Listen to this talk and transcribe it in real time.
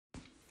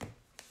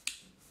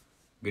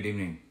Good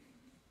evening.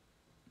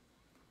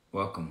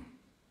 Welcome.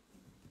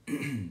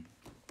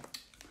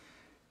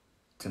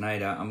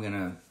 Tonight I'm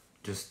gonna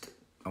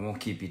I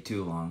won't keep you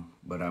too long,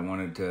 but I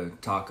wanted to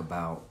talk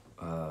about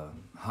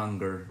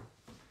hunger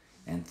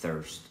and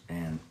thirst,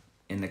 and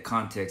in the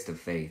context of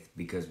faith,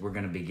 because I'm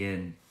gonna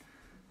begin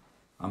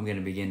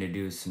to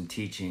do some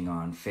teaching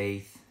on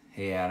faith.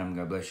 Hey Adam,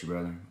 God bless you,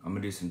 brother. I'm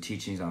gonna do some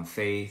teachings on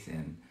faith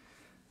and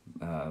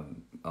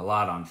a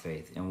lot on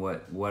faith and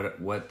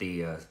what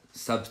the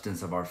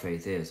substance of our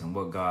faith is and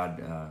what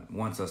God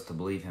wants us to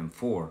believe Him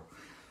for.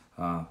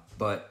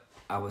 But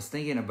I was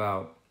thinking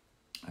about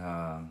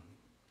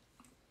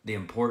the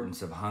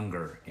importance of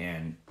hunger,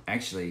 and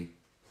actually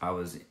I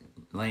was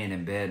laying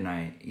in bed, and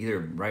I either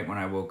right when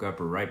I woke up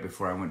or right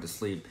before I went to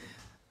sleep,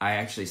 I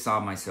actually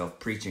saw myself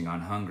preaching on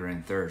hunger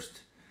and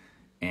thirst,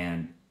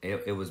 and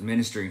it was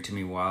ministering to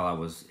me while I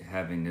was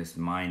having this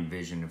mind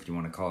vision, if you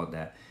want to call it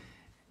that.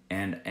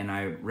 And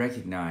I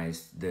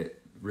recognized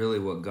that really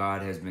what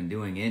God has been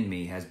doing in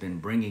me has been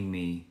bringing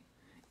me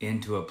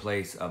into a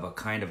place of a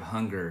kind of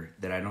hunger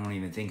that I don't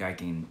even think I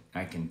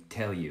can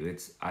tell you.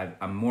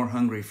 I'm more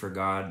hungry for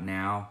God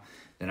now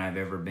than I've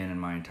ever been in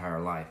my entire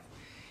life.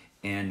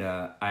 And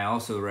I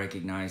also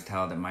recognized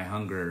how that my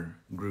hunger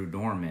grew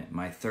dormant,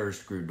 my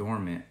thirst grew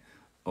dormant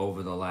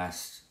over the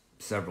last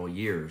several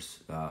years.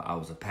 I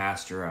was a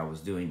pastor, I was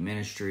doing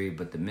ministry,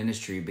 but the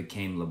ministry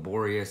became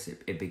laborious.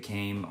 It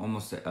became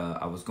almost,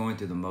 I was going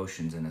through the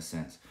motions in a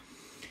sense.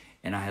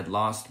 And I had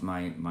lost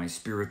my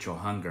spiritual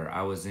hunger.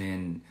 I was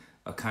in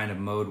a kind of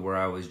mode where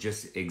I was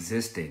just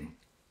existing.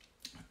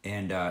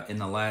 And in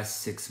the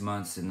last 6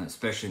 months, and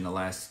especially in the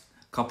last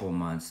couple of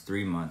months,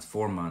 3 months,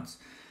 4 months,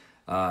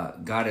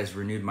 God has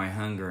renewed my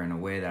hunger in a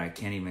way that I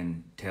can't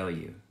even tell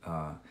you.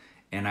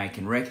 And I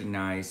can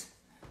recognize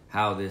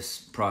how this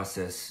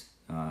process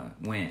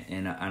went,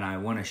 and I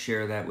want to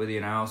share that with you,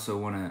 and I also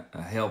want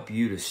to help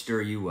you to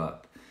stir you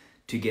up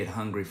to get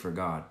hungry for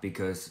God,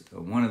 because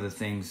one of the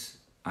things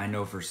I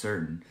know for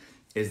certain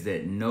is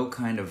that no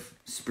kind of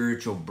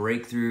spiritual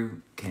breakthrough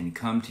can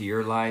come to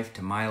your life,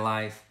 to my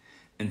life,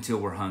 until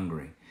we're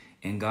hungry.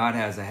 And God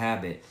has a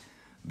habit,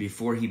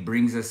 before He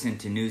brings us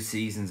into new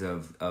seasons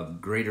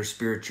of greater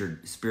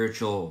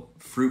spiritual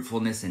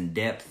fruitfulness and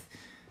depth,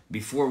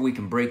 before we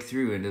can break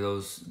through into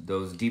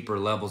those deeper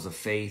levels of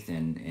faith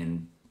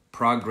and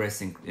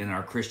progress in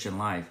our Christian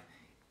life,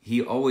 He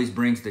always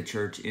brings the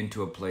church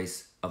into a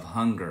place of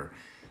hunger.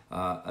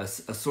 A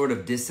sort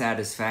of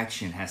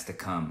dissatisfaction has to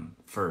come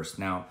first.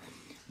 Now,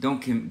 don't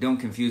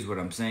confuse what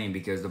I'm saying,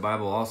 because the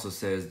Bible also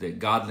says that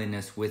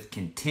godliness with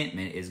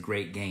contentment is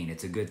great gain.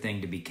 It's a good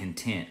thing to be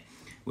content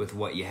with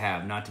what you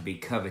have, not to be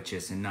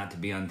covetous and not to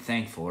be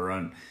unthankful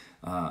or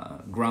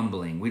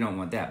grumbling. We don't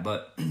want that.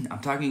 But I'm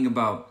talking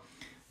about,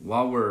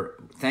 while we're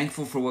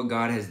thankful for what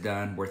God has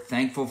done, we're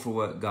thankful for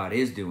what God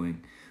is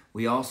doing,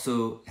 we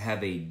also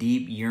have a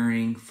deep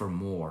yearning for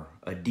more,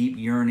 a deep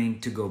yearning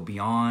to go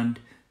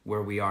beyond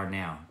where we are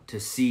now, to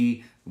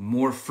see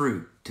more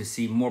fruit, to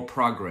see more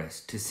progress,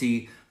 to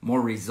see more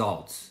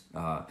results.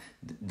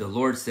 The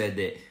Lord said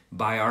that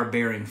by our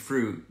bearing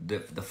fruit,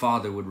 the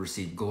Father would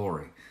receive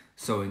glory.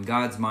 So in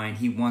God's mind,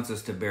 He wants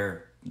us to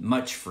bear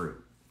much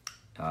fruit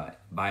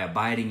by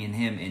abiding in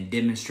Him and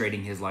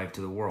demonstrating His life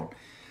to the world.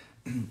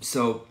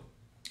 So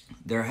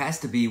there has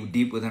to be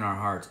deep within our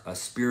hearts a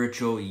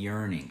spiritual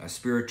yearning, a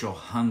spiritual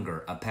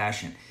hunger, a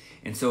passion.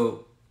 And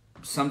so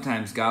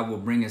sometimes God will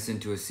bring us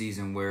into a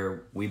season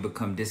where we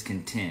become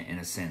discontent, in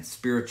a sense,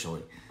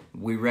 spiritually.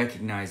 We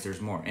recognize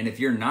there's more. And if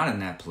you're not in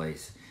that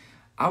place,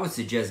 I would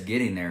suggest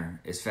getting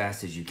there as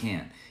fast as you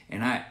can.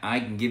 And I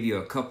can give you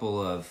a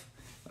couple of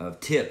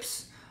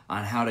tips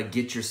on how to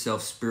get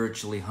yourself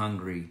spiritually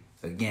hungry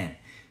again.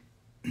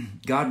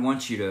 God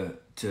wants you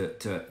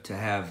to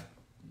have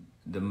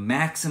the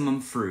maximum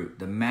fruit,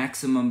 the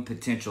maximum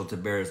potential to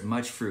bear as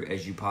much fruit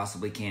as you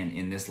possibly can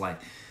in this life.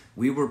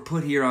 We were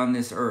put here on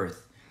this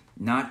earth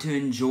not to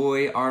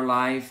enjoy our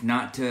life,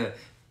 not to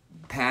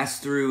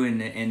pass through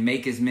and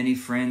make as many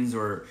friends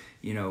or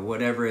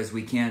whatever as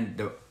we can.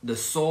 The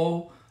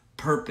sole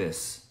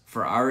purpose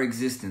for our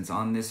existence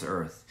on this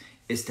earth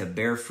is to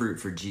bear fruit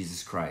for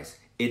Jesus Christ.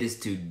 It is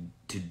to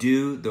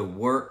do the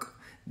work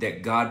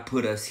that God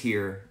put us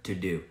here to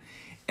do.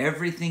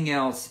 Everything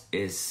else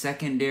is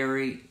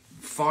secondary,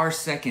 far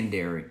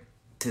secondary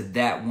to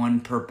that one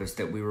purpose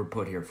that we were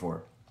put here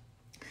for.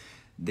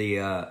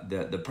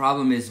 The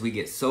problem is we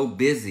get so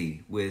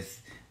busy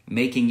with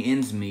making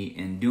ends meet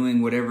and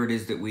doing whatever it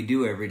is that we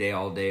do every day,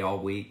 all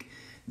week,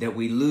 that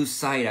we lose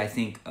sight, I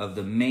think, of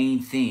the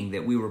main thing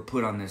that we were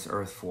put on this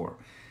earth for.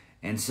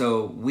 And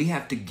so we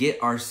have to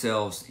get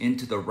ourselves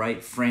into the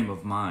right frame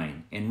of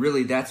mind. And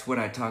really that's what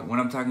when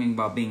I'm talking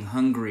about being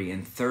hungry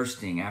and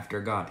thirsting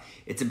after God.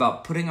 It's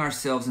about putting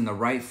ourselves in the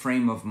right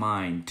frame of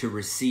mind to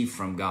receive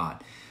from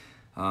God.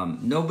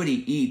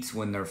 Nobody eats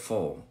when they're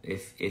full.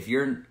 If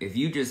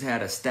you just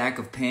had a stack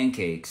of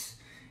pancakes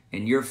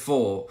and you're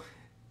full,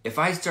 if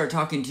I start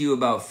talking to you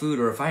about food,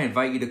 or if I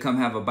invite you to come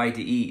have a bite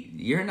to eat,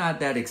 you're not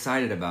that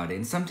excited about it.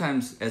 And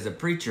sometimes as a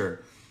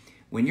preacher,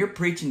 when you're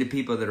preaching to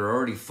people that are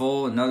already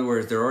full, in other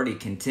words, they're already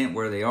content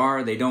where they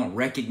are, they don't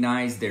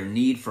recognize their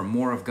need for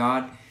more of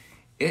God,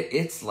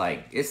 it's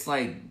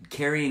like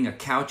carrying a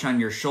couch on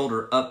your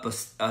shoulder up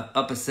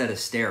a set of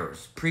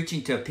stairs.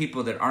 Preaching to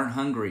people that aren't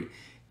hungry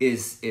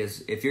is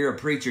if you're a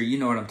preacher, you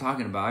know what I'm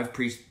talking about. I've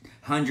preached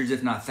hundreds,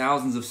 if not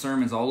thousands, of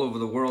sermons all over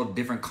the world,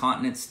 different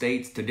continents,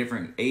 states, to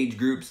different age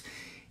groups.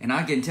 And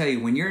I can tell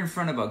you, when you're in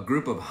front of a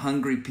group of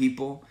hungry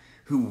people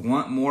who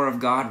want more of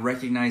God,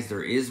 recognize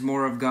there is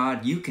more of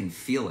God, you can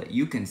feel it.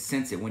 You can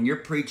sense it. When you're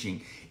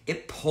preaching,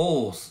 it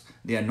pulls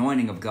the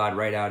anointing of God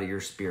right out of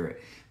your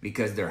spirit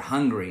because they're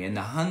hungry. And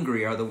the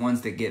hungry are the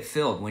ones that get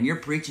filled. When you're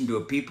preaching to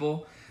a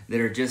people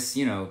that are just,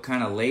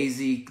 kind of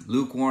lazy,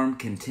 lukewarm,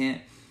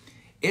 content,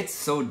 it's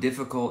so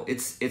difficult.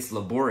 It's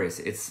laborious.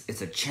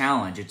 It's a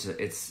challenge.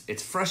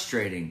 It's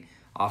frustrating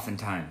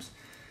oftentimes.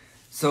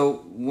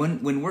 So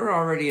when we're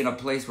already in a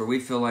place where we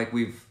feel like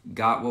we've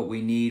got what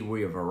we need,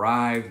 we have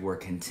arrived, we're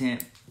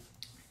content,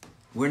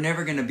 we're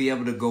never going to be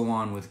able to go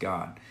on with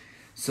God.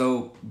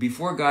 So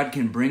before God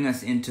can bring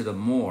us into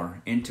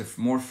more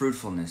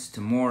fruitfulness,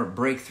 to more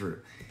breakthrough,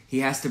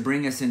 He has to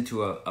bring us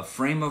into a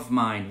frame of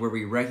mind where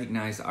we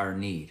recognize our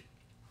need.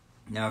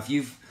 Now, if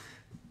you've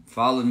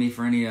followed me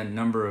for a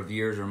number of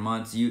years or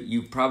months,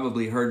 you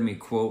probably heard me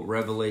quote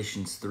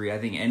Revelations 3. I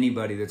think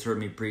anybody that's heard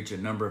me preach a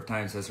number of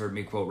times has heard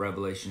me quote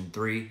Revelation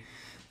 3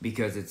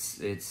 because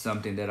it's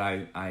something that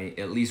I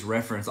at least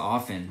reference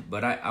often.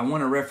 But I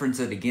want to reference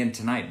it again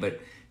tonight,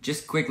 but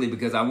just quickly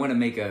because I want to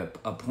make a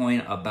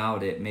point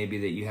about it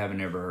maybe that you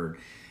haven't ever heard.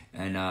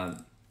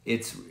 And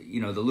it's,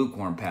 the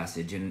lukewarm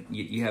passage. And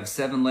you have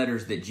 7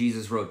 letters that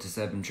Jesus wrote to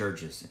 7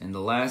 churches. And the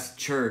last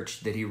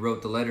church that He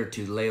wrote the letter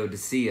to,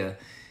 Laodicea,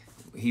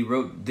 He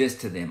wrote this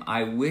to them: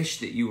 I wish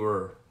that you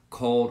were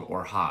cold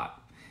or hot.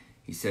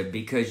 He said,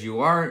 because you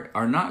are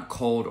not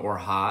cold or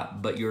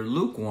hot, but you're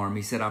lukewarm.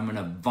 He said, I'm going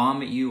to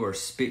vomit you or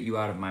spit you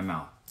out of my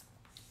mouth.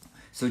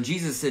 So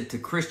Jesus said to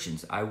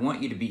Christians, I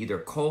want you to be either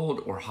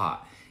cold or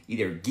hot.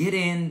 Either get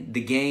in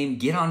the game,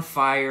 get on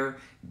fire,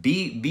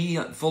 be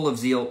full of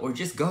zeal, or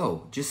just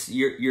go. Just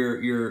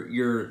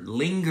you're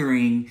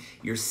lingering,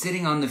 you're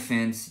sitting on the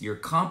fence, you're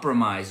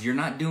compromised, you're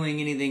not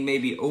doing anything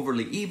maybe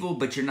overly evil,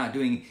 but you're not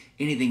doing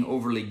anything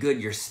overly good,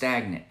 you're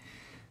stagnant.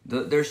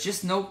 There's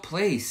just no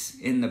place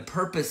in the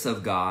purpose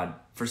of God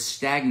for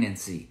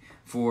stagnancy,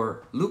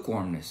 for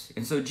lukewarmness.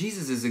 And so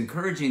Jesus is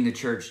encouraging the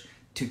church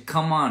to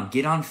come on,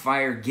 get on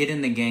fire, get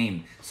in the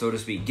game, so to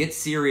speak. Get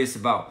serious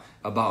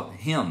about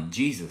Him,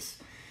 Jesus.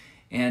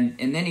 And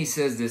then He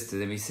says this to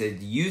them. He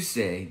said, you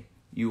say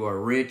you are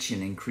rich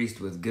and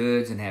increased with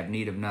goods and have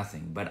need of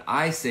nothing. But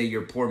I say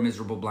you're poor,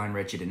 miserable, blind,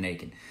 wretched, and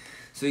naked.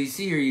 So you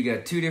see here you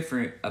got 2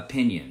 different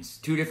opinions,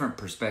 2 different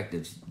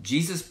perspectives.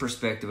 Jesus'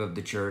 perspective of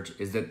the church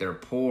is that they're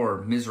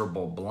poor,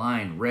 miserable,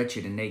 blind,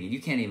 wretched, and naked.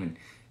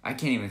 I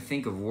can't even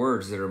think of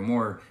words that are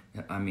more,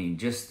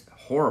 just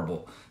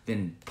horrible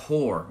than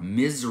poor,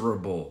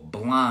 miserable,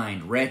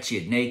 blind,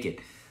 wretched, naked.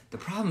 The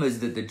problem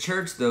is that the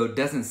church, though,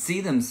 doesn't see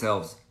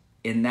themselves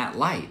in that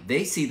light.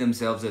 They see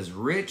themselves as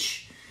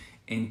rich,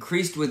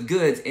 increased with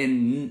goods,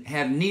 and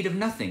have need of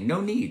nothing,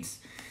 no needs.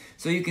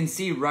 So you can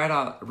see right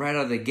out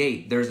of the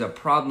gate, there's a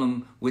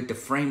problem with the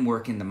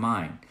framework in the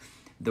mind.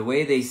 The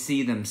way they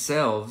see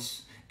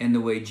themselves and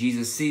the way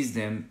Jesus sees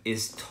them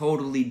is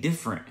totally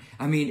different.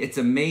 It's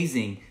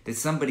amazing that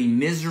somebody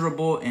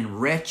miserable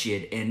and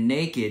wretched and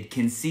naked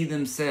can see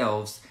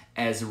themselves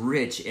as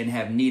rich and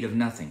have need of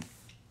nothing.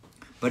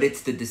 But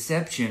it's the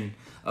deception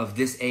of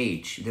this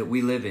age that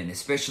we live in,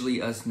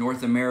 especially us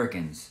North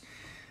Americans.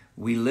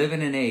 We live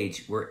in an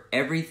age where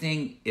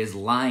everything is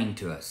lying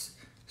to us.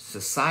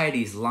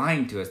 Society's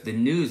lying to us. The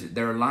news,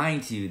 they're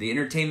lying to you. The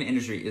entertainment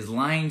industry is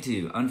lying to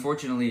you.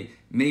 Unfortunately,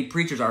 many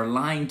preachers are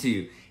lying to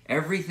you.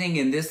 Everything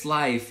in this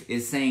life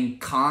is saying,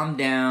 calm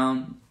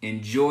down,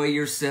 enjoy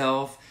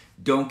yourself,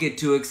 don't get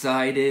too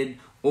excited,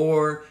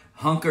 or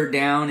hunker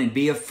down and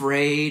be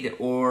afraid,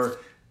 or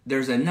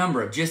there's a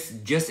number of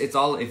it's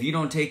all, if you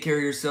don't take care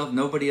of yourself,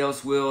 nobody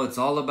else will. It's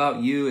all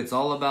about you. It's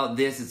all about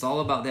this. It's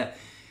all about that.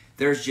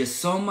 There's just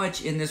so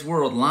much in this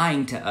world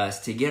lying to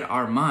us to get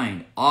our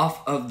mind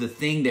off of the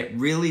thing that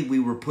really we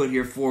were put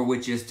here for,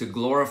 which is to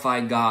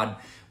glorify God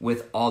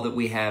with all that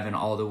we have and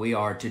all that we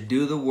are, to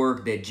do the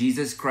work that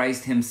Jesus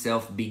Christ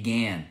Himself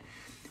began,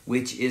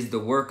 which is the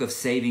work of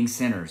saving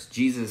sinners.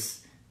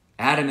 Jesus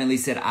adamantly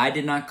said, I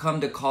did not come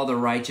to call the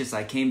righteous.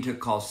 I came to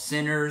call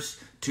sinners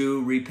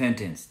to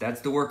repentance. That's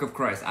the work of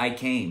Christ. I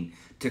came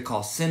to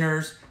call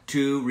sinners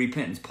to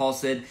repentance. Paul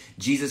said,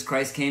 Jesus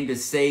Christ came to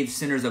save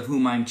sinners, of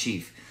whom I'm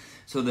chief.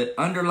 So the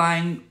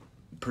underlying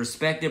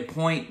perspective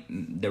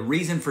point, the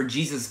reason for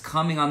Jesus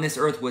coming on this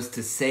earth was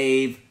to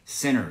save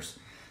sinners.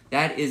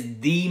 That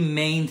is the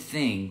main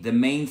thing, the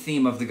main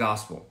theme of the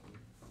gospel.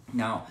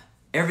 Now,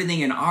 everything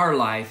in our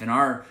life, in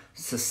our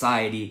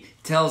society,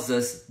 tells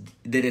us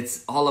that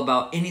it's all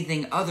about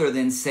anything other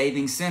than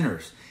saving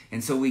sinners.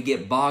 And so we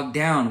get bogged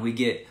down, we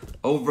get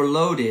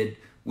overloaded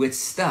with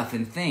stuff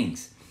and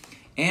things.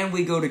 And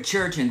we go to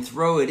church and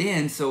throw it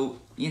in, so,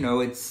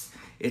 it's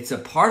It's a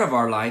part of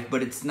our life,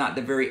 but it's not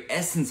the very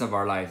essence of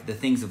our life, the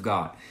things of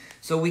God.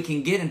 So we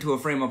can get into a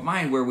frame of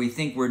mind where we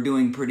think we're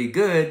doing pretty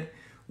good,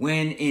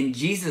 when in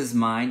Jesus'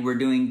 mind, we're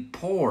doing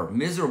poor,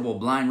 miserable,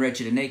 blind,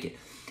 wretched, and naked.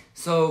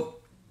 So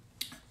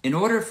in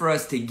order for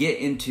us to get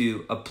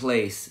into a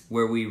place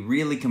where we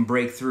really can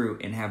break through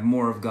and have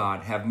more of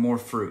God, have more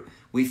fruit,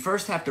 we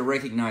first have to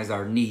recognize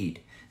our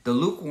need. The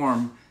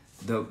lukewarm,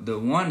 the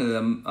one of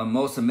the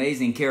most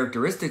amazing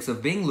characteristics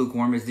of being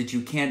lukewarm is that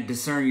you can't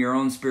discern your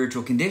own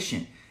spiritual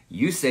condition.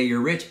 You say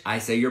you're rich, I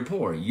say you're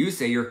poor. You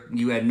say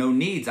you had no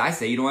needs, I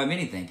say you don't have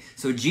anything.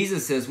 So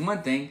Jesus says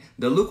one thing,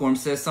 the lukewarm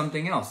says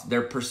something else.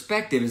 Their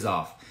perspective is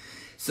off.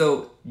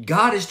 So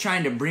God is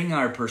trying to bring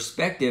our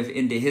perspective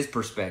into his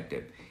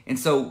perspective. And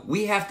so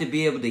we have to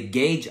be able to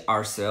gauge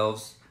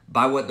ourselves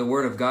by what the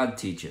Word of God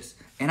teaches.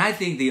 And I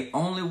think the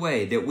only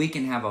way that we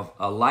can have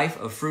a life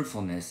of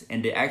fruitfulness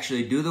and to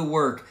actually do the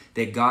work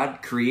that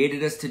God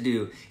created us to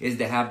do is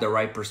to have the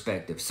right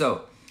perspective.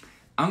 So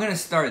I'm going to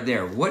start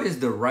there. What is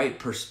the right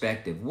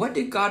perspective? What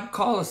did God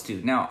call us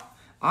to? Now,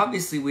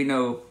 obviously we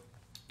know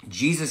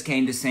Jesus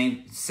came to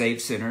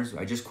save sinners.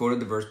 I just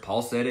quoted the verse.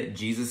 Paul said it.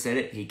 Jesus said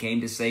it. He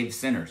came to save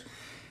sinners.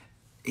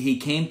 He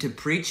came to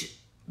preach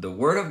the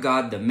Word of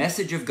God, the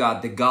message of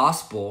God, the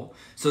gospel,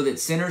 so that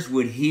sinners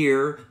would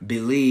hear,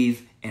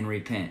 believe, and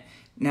repent.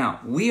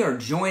 Now, we are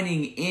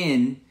joining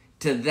in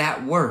to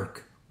that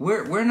work.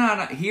 We're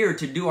not here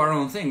to do our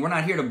own thing. We're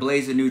not here to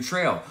blaze a new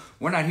trail.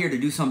 We're not here to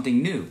do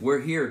something new. We're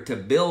here to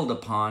build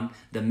upon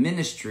the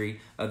ministry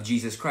of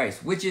Jesus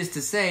Christ, which is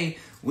to say,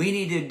 we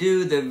need to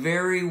do the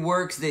very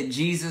works that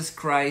Jesus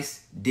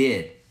Christ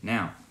did.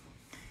 Now,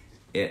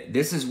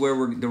 this is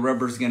where the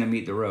rubber's going to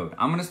meet the road.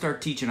 I'm going to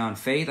start teaching on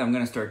faith. I'm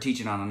going to start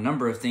teaching on a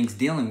number of things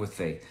dealing with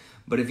faith.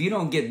 But if you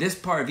don't get this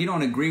part, if you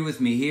don't agree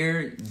with me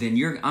here, then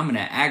I'm going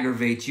to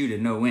aggravate you to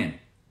no end.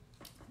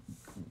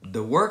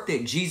 The work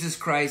that Jesus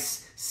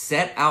Christ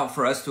set out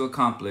for us to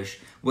accomplish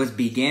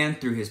began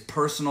through his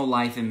personal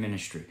life and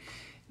ministry.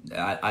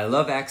 I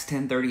love Acts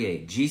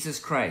 10:38. Jesus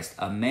Christ,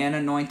 a man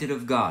anointed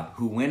of God,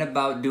 who went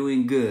about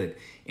doing good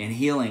and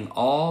healing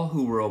all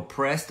who were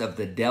oppressed of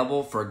the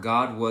devil, for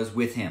God was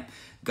with him.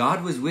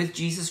 God was with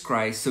Jesus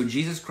Christ, so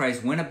Jesus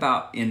Christ went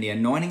about in the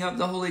anointing of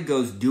the Holy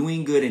Ghost,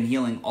 doing good and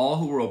healing all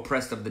who were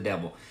oppressed of the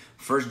devil.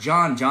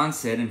 John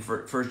said in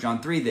 1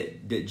 John 3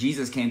 that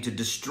Jesus came to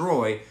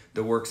destroy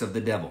the works of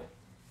the devil.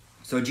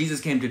 So Jesus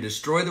came to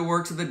destroy the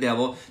works of the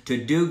devil,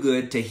 to do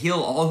good, to heal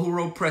all who were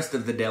oppressed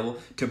of the devil,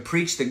 to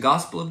preach the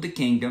gospel of the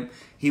kingdom.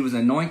 He was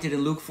anointed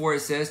in Luke 4, it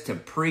says, to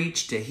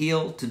preach, to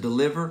heal, to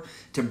deliver,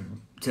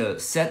 to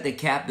set the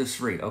captives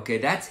free. Okay,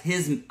 that's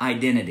his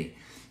identity.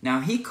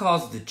 Now, he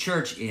calls the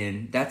church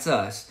in, that's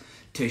us,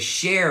 to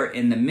share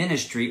in the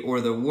ministry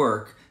or the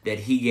work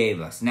that he gave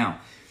us.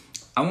 Now,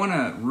 I want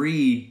to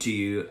read to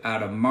you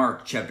out of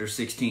Mark chapter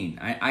 16.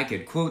 I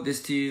could quote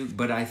this to you,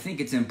 but I think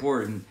it's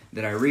important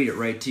that I read it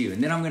right to you.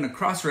 And then I'm going to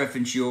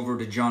cross-reference you over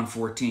to John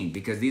 14,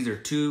 because these are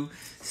two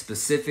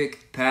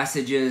specific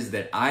passages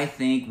that I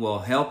think will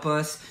help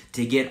us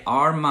to get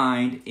our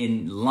mind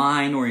in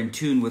line or in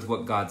tune with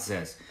what God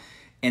says.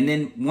 And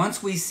then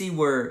once we see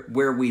where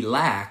we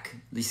lack,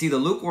 you see, the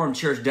lukewarm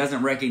church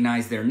doesn't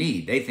recognize their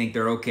need. They think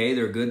they're okay,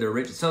 they're good, they're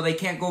rich, so they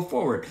can't go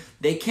forward.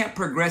 They can't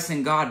progress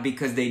in God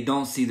because they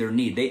don't see their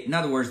need. In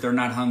other words, they're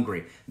not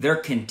hungry. They're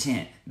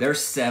content. They're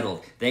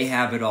settled. They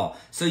have it all.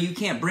 So you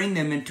can't bring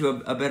them into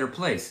a better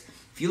place.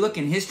 If you look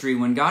in history,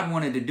 when God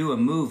wanted to do a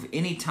move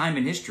any time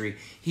in history,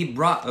 he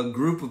brought a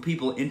group of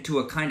people into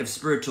a kind of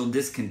spiritual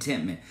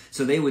discontentment.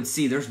 So they would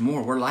see there's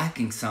more. We're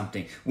lacking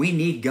something. We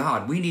need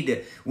God. We need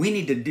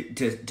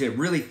to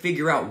really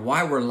figure out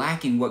why we're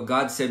lacking what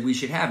God said we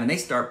should have. And they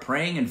start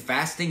praying and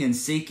fasting and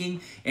seeking,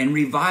 and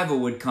revival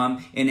would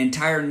come, and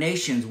entire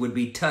nations would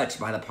be touched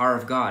by the power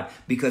of God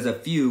because a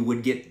few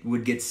would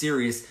get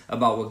serious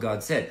about what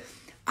God said.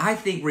 I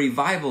think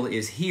revival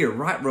is here.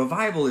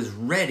 Revival is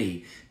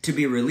ready to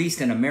be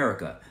released in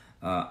America.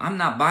 I'm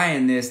not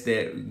buying this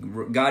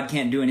that God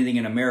can't do anything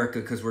in America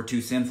because we're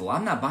too sinful.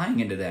 I'm not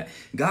buying into that.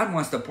 God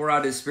wants to pour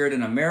out his Spirit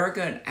in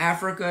America and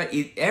Africa,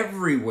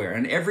 everywhere,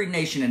 in every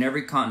nation and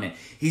every continent.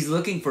 He's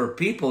looking for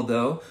people,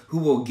 though, who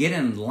will get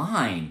in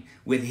line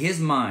with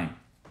his mind.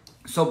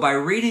 So by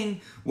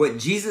reading what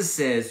Jesus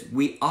says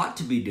we ought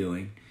to be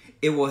doing,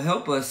 it will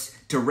help us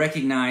to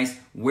recognize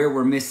where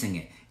we're missing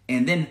it.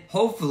 And then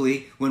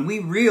hopefully when we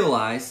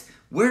realize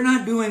we're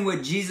not doing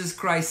what Jesus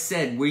Christ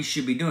said we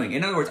should be doing.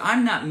 In other words,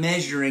 I'm not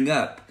measuring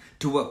up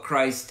to what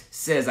Christ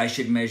says I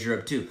should measure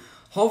up to.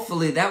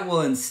 Hopefully that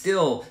will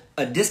instill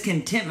a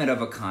discontentment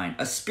of a kind,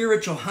 a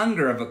spiritual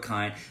hunger of a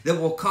kind that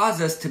will cause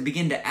us to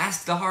begin to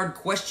ask the hard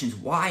questions.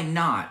 Why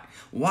not?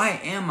 Why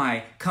am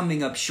I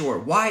coming up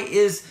short? Why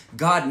is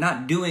God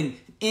not doing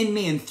in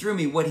me and through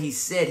me what he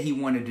said he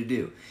wanted to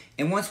do?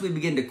 And once we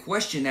begin to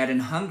question that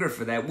and hunger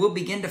for that, we'll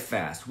begin to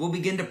fast. We'll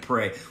begin to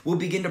pray. We'll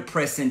begin to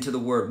press into the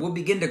Word. We'll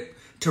begin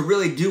to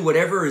really do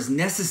whatever is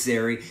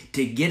necessary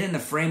to get in the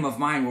frame of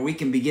mind where we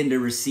can begin to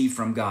receive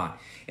from God.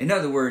 In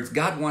other words,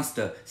 God wants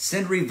to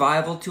send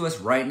revival to us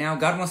right now.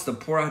 God wants to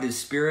pour out his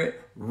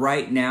Spirit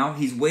right now.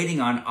 He's waiting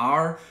on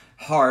our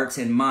hearts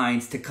and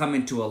minds to come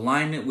into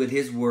alignment with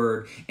his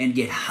word and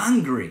get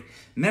hungry.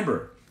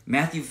 Remember,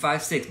 Matthew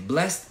 5:6,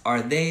 blessed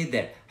are they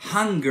that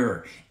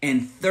hunger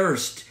and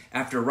thirst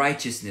after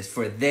righteousness,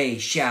 for they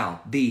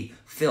shall be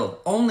filled.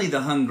 Only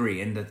the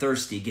hungry and the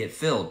thirsty get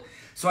filled.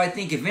 So I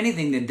think if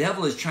anything, the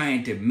devil is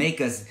trying to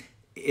make us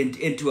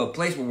into a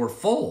place where we're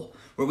full,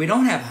 where we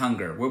don't have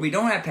hunger, where we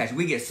don't have passion.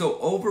 We get so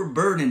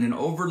overburdened and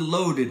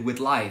overloaded with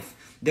life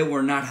that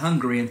we're not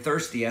hungry and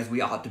thirsty as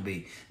we ought to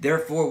be.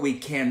 Therefore, we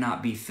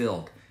cannot be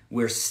filled.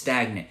 We're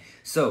stagnant.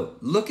 So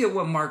look at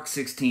what Mark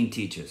 16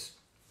 teaches.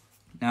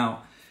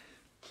 Now,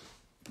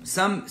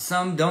 some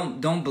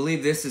don't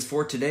believe this is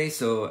for today.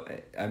 So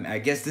I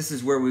guess this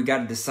is where we've got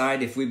to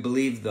decide if we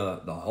believe the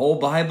whole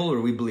Bible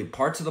or we believe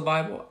parts of the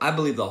Bible. I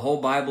believe the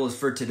whole Bible is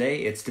for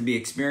today. It's to be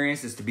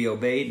experienced. It's to be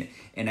obeyed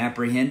and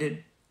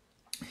apprehended.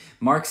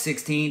 Mark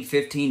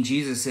 16:15,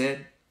 Jesus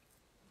said,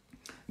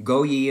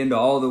 go ye into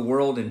all the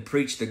world and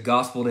preach the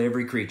gospel to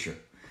every creature.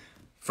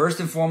 First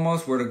and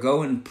foremost, we're to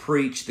go and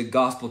preach the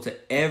gospel to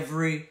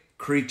every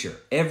creature,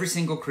 every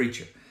single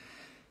creature.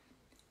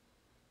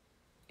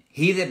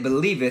 He that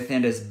believeth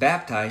and is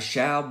baptized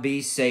shall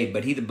be saved,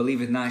 but he that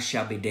believeth not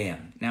shall be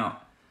damned.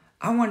 Now,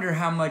 I wonder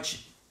how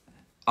much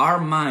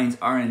our minds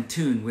are in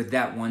tune with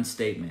that one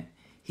statement.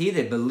 He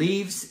that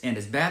believes and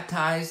is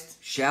baptized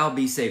shall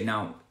be saved.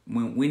 Now,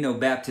 when we know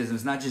baptism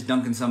is not just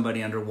dunking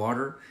somebody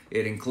underwater.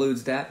 It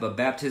includes that. But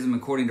baptism,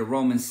 according to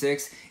Romans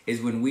 6,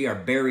 is when we are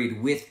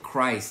buried with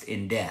Christ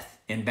in death,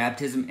 in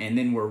baptism, and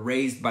then we're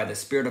raised by the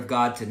Spirit of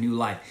God to new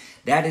life.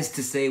 That is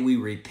to say, we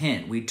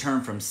repent, we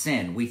turn from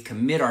sin, we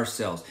commit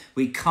ourselves,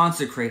 we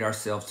consecrate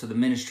ourselves to the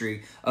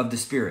ministry of the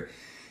Spirit.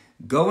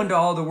 Go into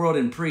all the world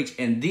and preach,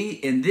 and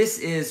this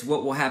is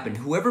what will happen.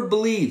 Whoever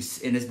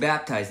believes and is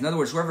baptized, in other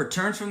words, whoever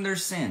turns from their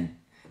sin,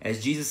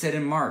 as Jesus said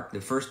in Mark,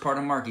 the first part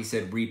of Mark, he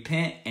said,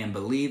 repent and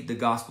believe the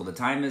gospel. The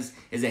time is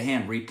at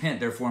hand. Repent,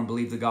 therefore, and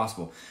believe the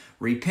gospel.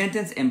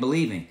 Repentance and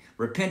believing,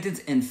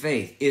 repentance and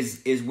faith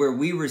is where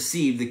we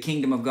receive the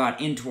kingdom of God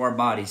into our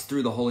bodies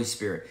through the Holy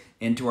Spirit,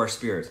 into our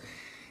spirits.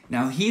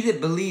 Now, he that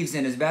believes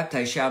and is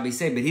baptized shall be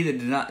saved, but he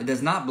that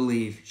does not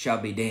believe shall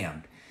be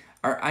damned.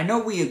 I know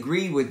we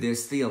agree with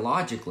this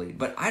theologically,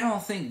 but I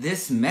don't think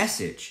this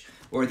message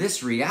or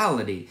this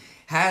reality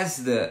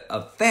has the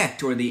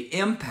effect or the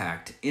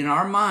impact in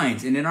our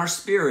minds and in our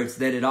spirits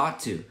that it ought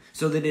to,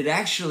 so that it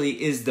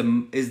actually is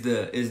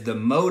the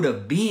mode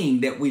of being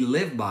that we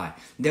live by,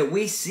 that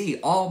we see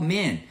all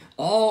men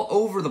all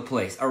over the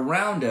place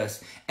around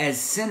us as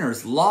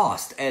sinners,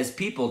 lost, as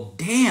people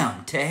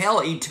damned to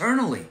hell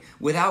eternally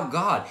without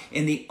God.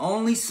 And the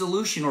only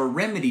solution or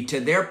remedy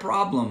to their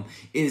problem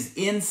is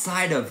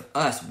inside of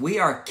us. We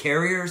are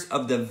carriers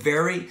of the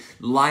very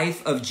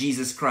life of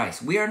Jesus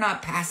Christ. We are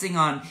not passing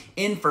on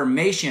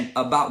information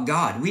about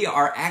God. We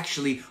are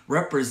actually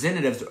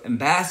representatives,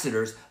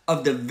 ambassadors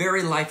of the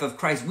very life of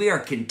Christ. We are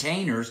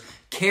containers,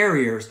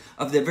 carriers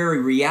of the very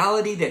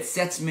reality that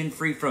sets men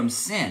free from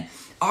sin.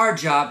 Our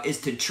job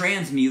is to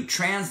transmute,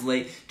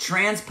 translate,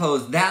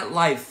 transpose that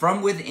life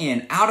from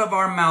within, out of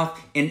our mouth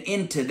and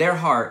into their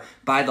heart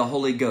by the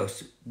Holy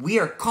Ghost. We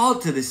are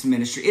called to this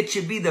ministry. It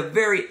should be the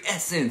very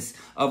essence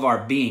of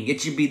our being.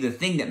 It should be the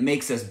thing that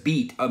makes us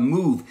beat,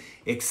 move,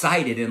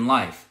 excited in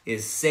life,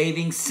 is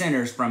saving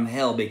sinners from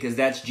hell, because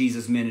that's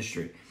Jesus'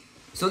 ministry.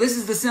 So this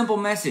is the simple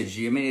message.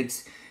 I mean,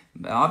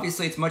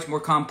 obviously it's much more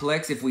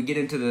complex if we get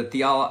into the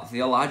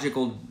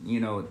theological,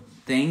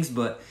 things,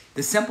 but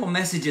the simple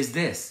message is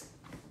this.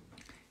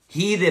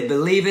 He that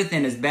believeth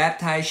and is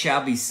baptized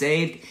shall be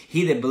saved.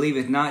 He that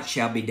believeth not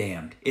shall be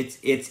damned. It's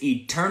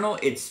eternal,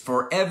 it's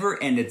forever,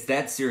 and it's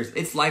that serious.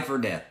 It's life or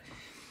death.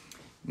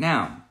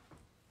 Now,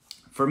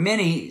 for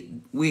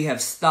many, we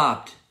have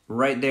stopped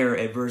right there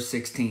at verse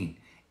 16,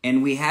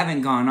 and we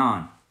haven't gone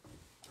on.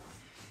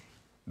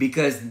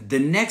 Because the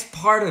next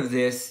part of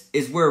this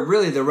is where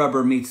really the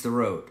rubber meets the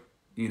road.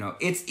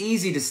 It's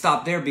easy to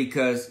stop there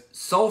because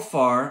so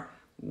far,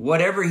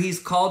 whatever he's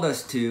called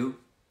us to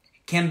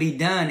can be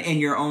done in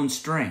your own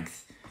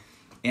strength.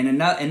 And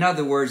in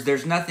other words,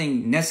 there's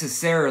nothing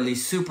necessarily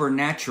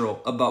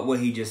supernatural about what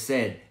he just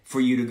said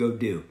for you to go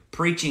do.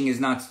 Preaching is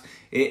not,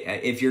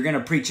 if you're going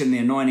to preach in the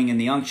anointing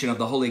and the unction of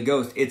the Holy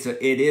Ghost, it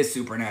is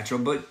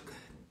supernatural. But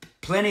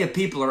plenty of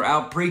people are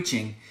out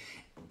preaching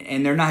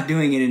and they're not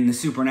doing it in the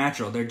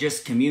supernatural. They're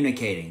just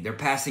communicating. They're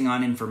passing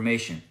on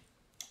information.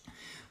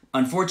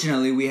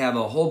 Unfortunately, we have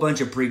a whole bunch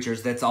of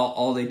preachers that's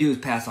all they do is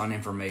pass on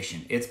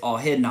information. It's all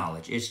head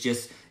knowledge. It's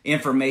just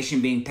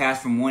information being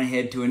passed from one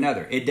head to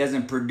another. It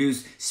doesn't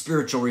produce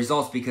spiritual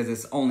results because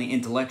it's only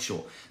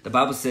intellectual. The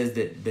Bible says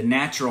that the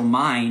natural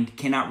mind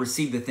cannot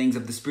receive the things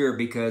of the Spirit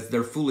because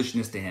they're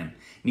foolishness to him.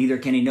 Neither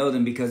can he know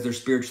them because they're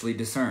spiritually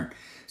discerned.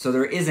 So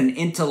there is an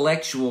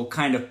intellectual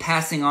kind of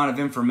passing on of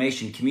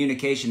information,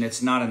 communication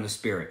that's not in the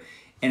Spirit.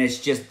 And it's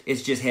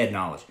just head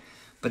knowledge.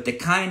 But the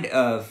kind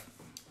of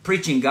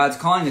preaching God's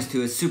calling us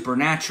to is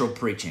supernatural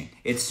preaching.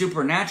 It's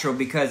supernatural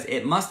because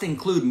it must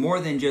include more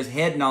than just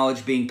head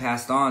knowledge being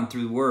passed on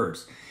through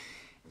words.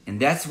 And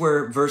that's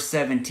where verse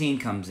 17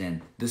 comes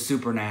in, the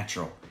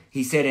supernatural.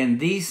 He said, and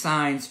these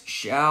signs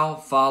shall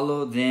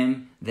follow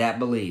them that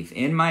believe.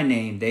 In my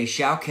name they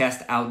shall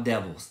cast out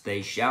devils.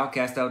 They shall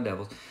cast out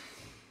devils.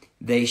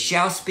 They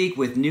shall speak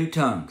with new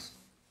tongues.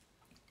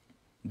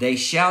 They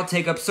shall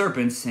take up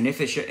serpents, and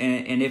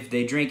if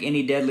they drink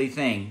any deadly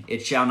thing,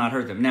 it shall not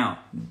hurt them. Now,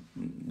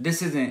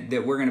 this isn't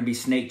that we're going to be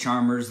snake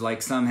charmers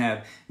like some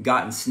have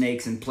gotten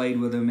snakes and played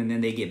with them and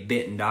then they get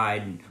bit and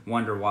died and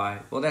wonder why.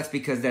 Well, that's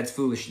because that's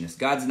foolishness.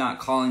 God's not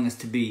calling us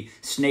to be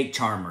snake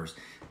charmers.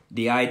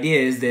 The idea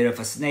is that if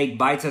a snake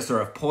bites us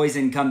or if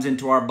poison comes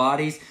into our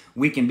bodies,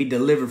 we can be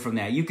delivered from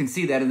that. You can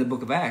see that in the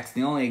book of Acts.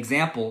 The only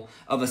example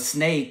of a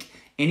snake,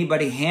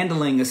 anybody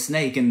handling a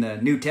snake in the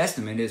New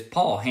Testament, is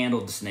Paul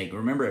handled the snake.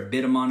 Remember, it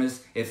bit him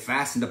it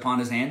fastened upon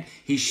his hand.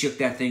 He shook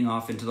that thing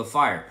off into the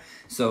fire.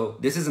 So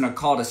this isn't a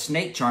call to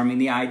snake charming.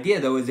 The idea,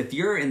 though, is if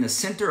you're in the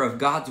center of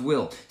God's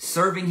will,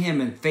 serving him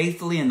and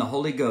faithfully in the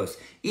Holy Ghost,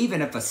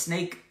 even if a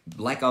snake,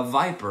 like a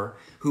viper,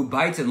 who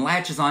bites and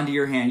latches onto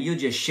your hand, you'll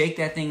just shake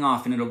that thing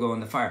off and it'll go in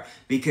the fire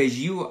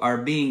because you are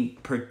being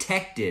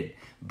protected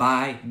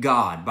by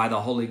God, by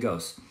the Holy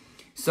Ghost.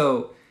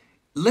 So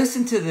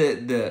listen to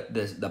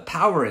the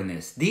power in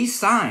this. These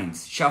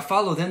signs shall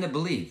follow them that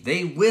believe.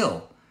 They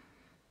will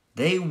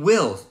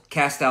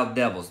cast out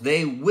devils.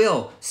 They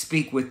will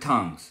speak with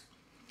tongues.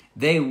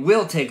 They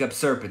will take up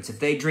serpents. If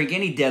they drink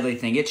any deadly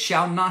thing, it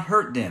shall not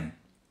hurt them.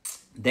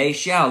 They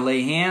shall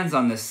lay hands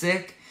on the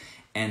sick,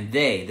 and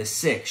they, the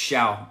sick,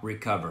 shall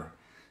recover.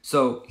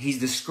 So he's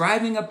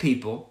describing a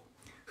people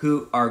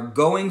who are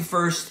going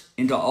first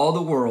into all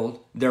the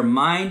world. Their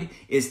mind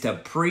is to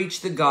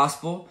preach the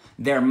gospel.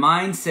 Their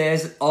mind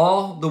says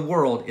all the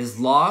world is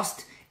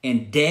lost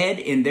and dead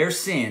in their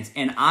sins,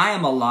 and I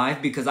am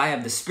alive because I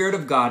have the Spirit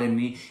of God in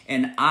me,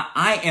 and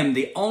I am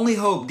the only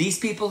hope these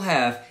people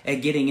have at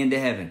getting into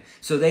heaven.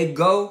 So they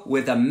go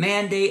with a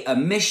mandate, a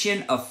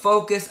mission, a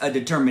focus, a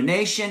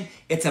determination.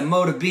 It's a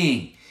mode of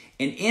being.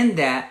 And in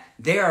that,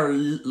 they are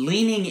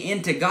leaning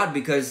into God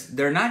because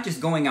they're not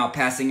just going out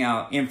passing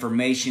out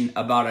information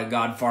about a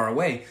God far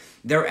away.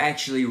 They're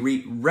actually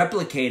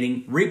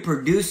replicating,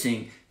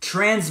 reproducing,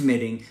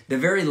 transmitting the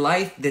very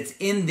life that's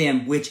in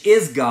them, which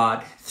is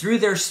God, through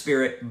their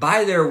spirit,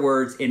 by their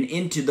words, and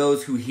into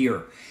those who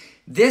hear.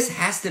 This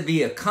has to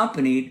be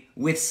accompanied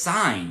with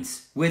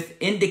signs, with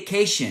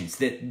indications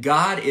that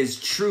God is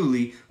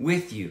truly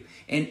with you.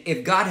 And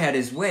if God had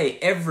his way,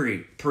 every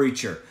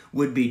preacher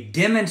would be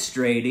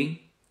demonstrating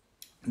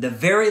the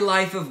very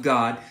life of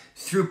God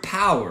through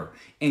power.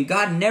 And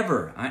God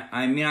never,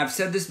 I mean, I've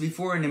said this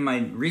before, and in my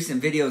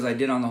recent videos I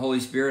did on the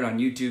Holy Spirit on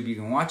YouTube, you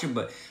can watch them,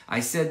 but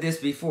I said this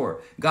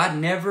before. God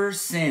never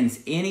sends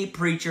any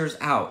preachers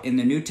out in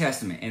the New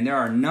Testament. And there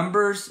are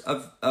numbers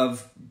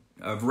of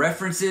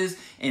references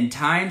and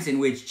times in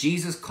which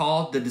Jesus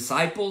called the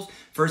disciples.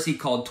 First he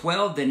called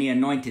 12, then he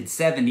anointed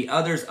 70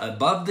 others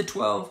above the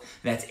 12.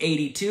 That's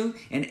 82.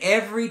 And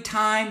every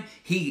time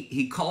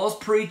he calls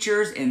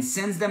preachers and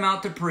sends them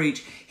out to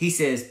preach, he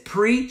says,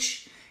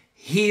 preach,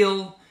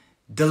 heal,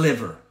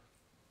 deliver.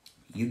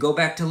 You go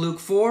back to Luke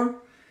 4,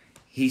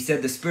 he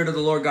said, the Spirit of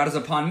the Lord God is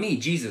upon me.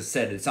 Jesus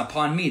said, it's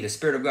upon me. The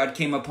Spirit of God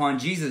came upon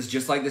Jesus,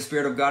 just like the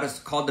Spirit of God is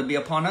called to be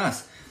upon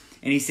us.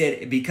 And he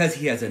said, because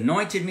he has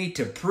anointed me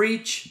to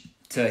preach,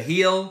 to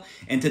heal,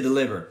 and to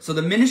deliver. So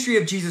the ministry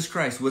of Jesus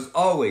Christ was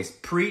always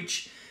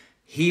preach,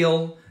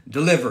 heal,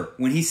 deliver.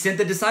 When he sent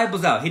the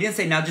disciples out, he didn't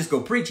say, now just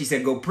go preach. He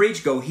said, go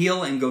preach, go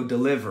heal, and go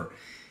deliver.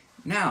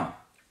 Now,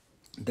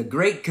 the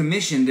Great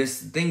Commission, this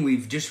thing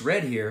we've just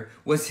read here,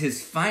 was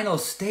his final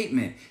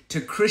statement to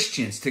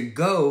Christians to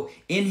go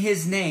in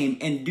his name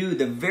and do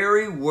the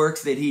very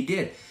works that he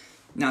did.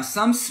 Now,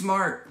 some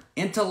smart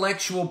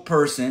intellectual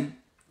person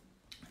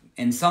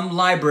in some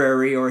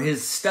library or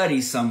his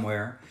study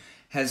somewhere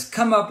has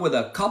come up with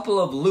a couple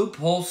of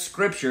loophole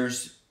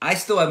scriptures, I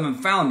still haven't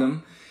found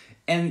them,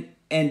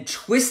 and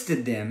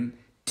twisted them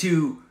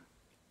to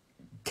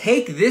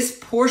take this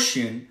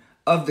portion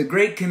of the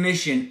Great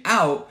Commission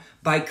out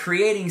by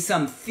creating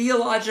some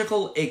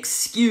theological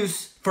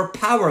excuse for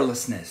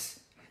powerlessness.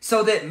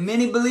 So that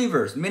many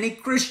believers, many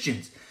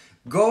Christians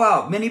go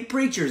out, many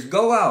preachers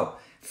go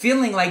out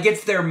feeling like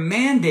it's their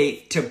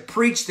mandate to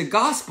preach the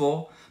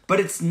gospel,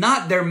 but it's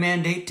not their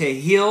mandate to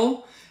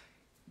heal,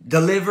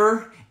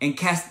 deliver, and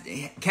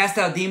cast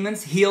out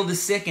demons, heal the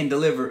sick, and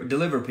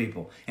deliver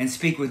people, and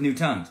speak with new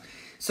tongues.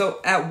 So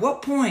at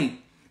what point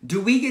do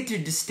we get to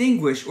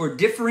distinguish or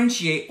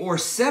differentiate or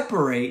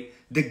separate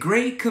the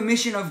Great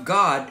Commission of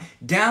God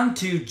down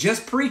to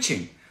just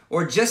preaching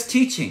or just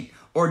teaching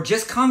or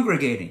just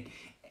congregating?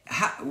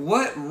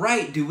 What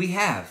right do we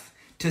have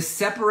to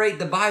separate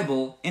the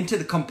Bible into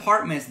the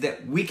compartments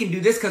that we can do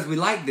this because we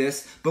like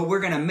this, but we're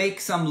going to make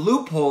some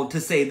loophole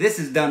to say this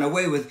is done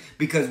away with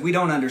because we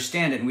don't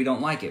understand it and we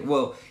don't like it?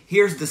 Well,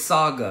 here's the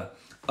saga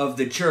of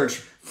the church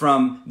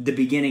from the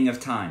beginning of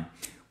time.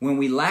 When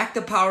we lack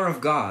the power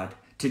of God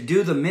to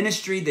do the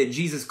ministry that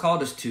Jesus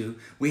called us to,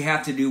 we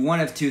have to do one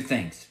of two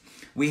things.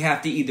 We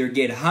have to either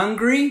get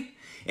hungry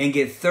and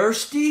get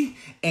thirsty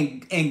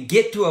and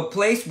get to a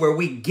place where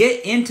we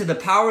get into the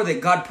power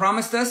that God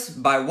promised us.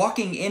 By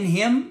walking in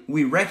Him,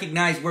 we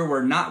recognize where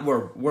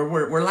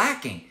we're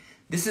lacking.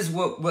 This is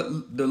what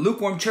the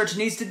lukewarm church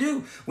needs to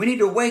do. We need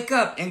to wake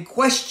up and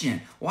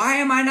question, why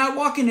am I not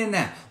walking in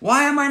that?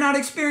 Why am I not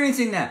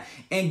experiencing that?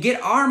 And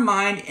get our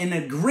mind in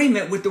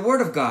agreement with the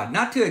Word of God.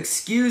 Not to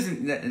excuse,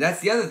 that's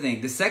the other thing.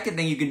 The second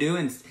thing you can do,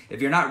 and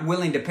if you're not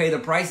willing to pay the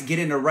price, get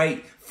in the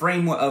right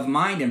frame of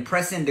mind and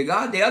press into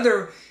God. The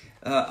other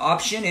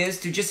option is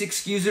to just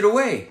excuse it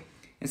away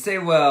and say,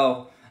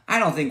 well, I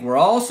don't think we're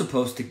all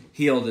supposed to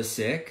heal the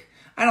sick.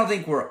 I don't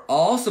think we're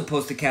all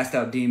supposed to cast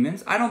out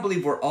demons. I don't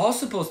believe we're all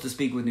supposed to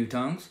speak with new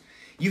tongues.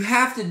 You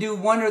have to do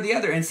one or the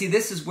other. And see,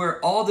 this is where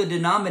all the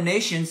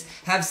denominations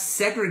have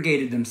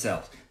segregated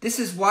themselves. This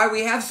is why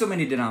we have so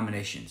many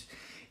denominations.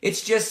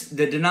 It's just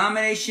the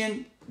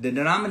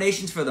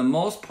denominations for the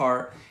most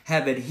part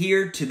have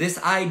adhered to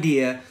this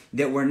idea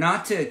that we're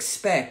not to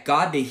expect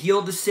God to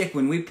heal the sick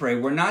when we pray.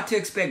 We're not to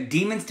expect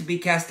demons to be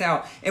cast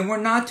out. And we're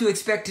not to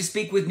expect to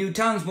speak with new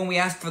tongues when we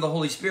ask for the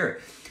Holy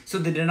Spirit. So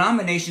the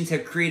denominations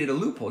have created a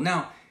loophole.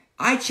 Now,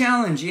 I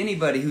challenge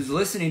anybody who's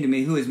listening to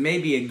me who has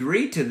maybe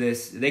agreed to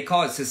this. They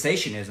call it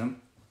cessationism.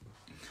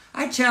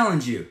 I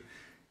challenge you.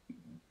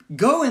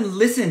 Go and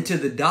listen to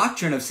the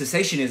doctrine of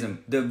cessationism,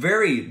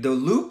 the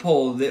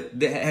loophole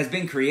that has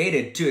been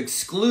created to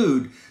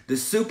exclude the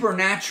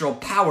supernatural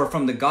power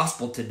from the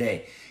gospel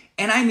today.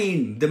 And I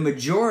mean, the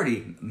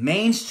majority,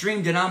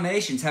 mainstream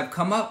denominations have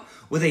come up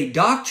with a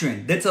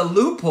doctrine that's a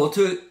loophole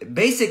to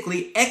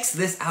basically X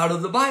this out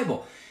of the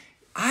Bible.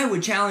 I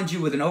would challenge you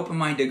with an open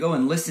mind to go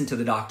and listen to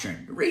the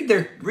doctrine. Read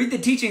the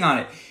teaching on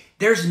it.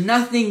 There's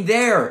nothing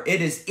there.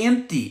 It is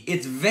empty.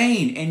 It's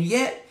vain. And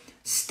yet,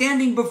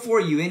 standing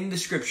before you in the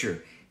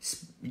scripture,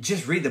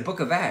 just read the book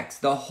of Acts.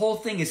 The whole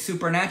thing is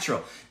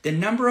supernatural. The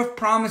number of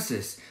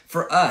promises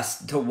for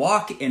us to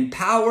walk in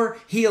power,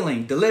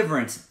 healing,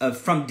 deliverance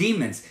from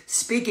demons,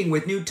 speaking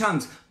with new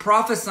tongues,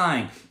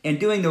 prophesying, and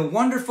doing the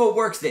wonderful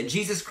works that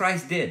Jesus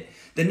Christ did.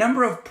 The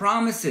number of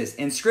promises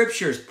and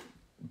scriptures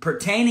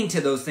pertaining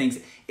to those things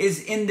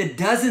is in the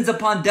dozens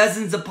upon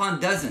dozens upon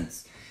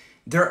dozens.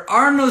 There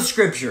are no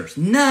scriptures,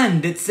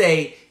 none, that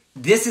say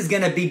this is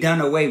going to be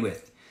done away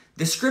with.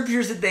 The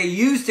scriptures that they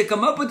use to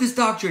come up with this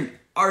doctrine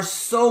are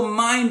so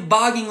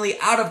mind-bogglingly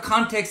out of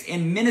context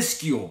and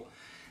minuscule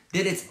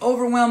that it's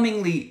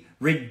overwhelmingly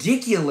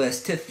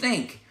ridiculous to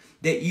think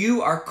that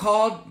you are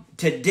called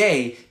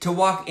today to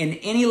walk in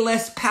any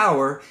less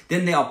power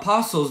than the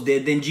apostles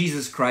did, than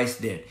Jesus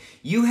Christ did.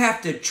 You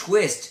have to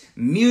twist,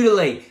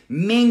 mutilate,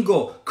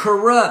 mingle,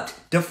 corrupt,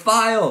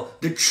 defile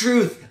the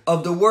truth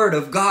of the Word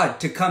of God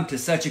to come to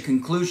such a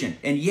conclusion.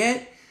 And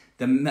yet,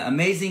 the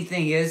amazing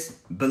thing is,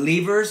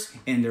 believers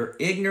in their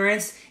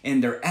ignorance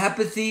and their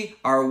apathy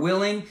are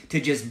willing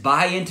to just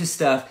buy into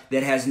stuff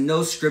that has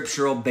no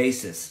scriptural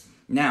basis.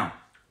 Now,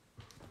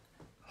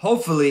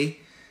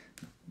 hopefully,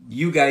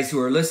 you guys who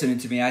are listening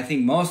to me, I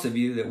think most of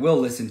you that will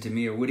listen to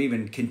me or would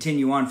even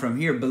continue on from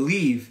here,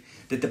 believe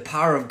that the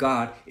power of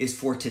God is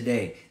for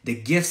today. The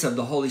gifts of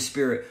the Holy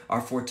Spirit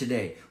are for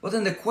today. Well,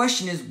 then the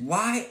question is,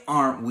 why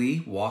aren't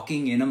we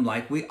walking in them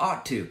like we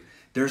ought to?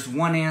 There's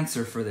one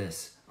answer for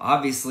this.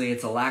 Obviously,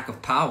 it's a lack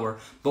of power,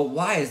 but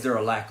why is there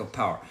a lack of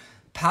power?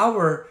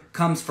 Power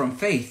comes from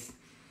faith.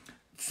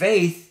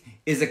 Faith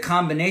is a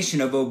combination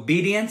of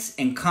obedience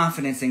and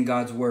confidence in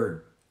God's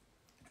word.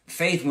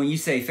 Faith, when you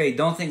say faith,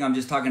 don't think I'm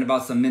just talking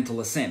about some mental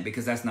assent,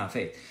 because that's not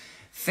faith.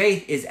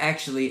 Faith is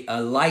actually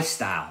a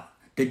lifestyle.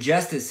 The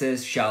just, it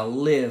says, shall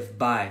live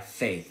by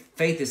faith.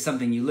 Faith is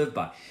something you live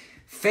by.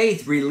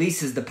 Faith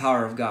releases the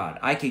power of God.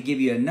 I could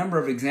give you a number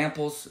of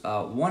examples.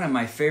 One of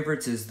my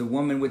favorites is the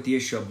woman with the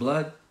issue of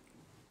blood.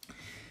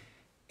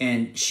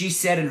 And she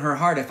said in her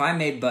heart, if I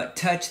may but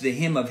touch the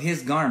hem of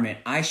his garment,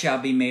 I shall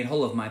be made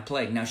whole of my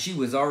plague. Now, she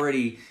was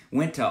already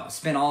went to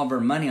spend all of her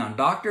money on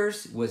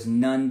doctors, was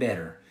none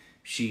better.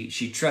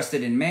 She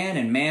trusted in man,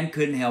 and man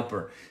couldn't help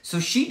her. So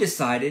she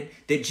decided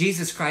that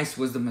Jesus Christ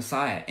was the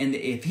Messiah. And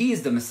if he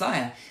is the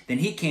Messiah, then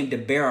he came to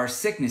bear our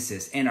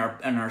sicknesses and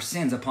our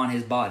sins upon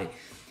his body.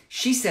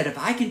 She said, if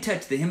I can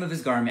touch the hem of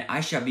his garment, I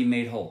shall be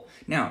made whole.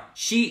 Now,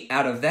 she,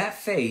 out of that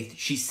faith,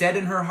 she said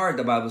in her heart,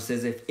 the Bible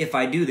says, if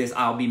I do this,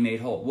 I'll be made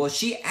whole. Well,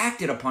 she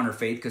acted upon her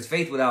faith, because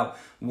faith without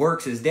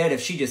works is dead.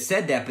 If she just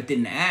said that but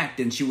didn't act,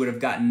 then she would have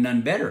gotten none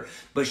better.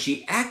 But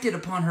she acted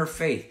upon her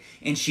faith,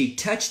 and she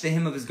touched the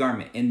hem of his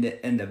garment. In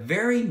the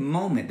very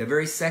moment, the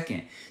very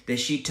second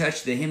that she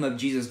touched the hem of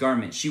Jesus'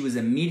 garment, she was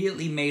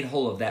immediately made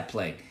whole of that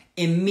plague.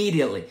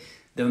 Immediately.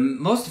 The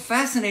most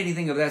fascinating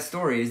thing of that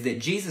story is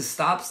that Jesus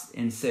stops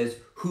and says,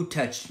 who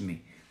touched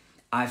me?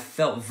 I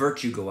felt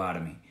virtue go out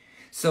of me.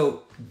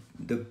 So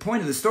the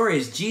point of the story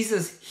is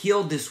Jesus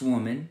healed this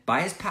woman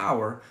by his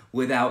power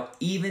without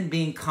even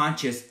being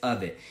conscious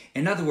of it.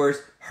 In other words,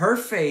 her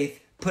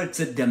faith puts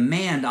a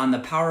demand on the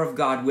power of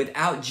God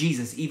without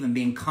Jesus even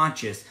being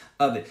conscious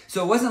of it.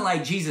 So it wasn't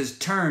like Jesus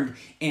turned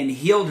and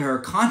healed her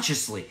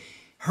consciously.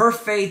 Her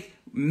faith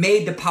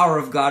made the power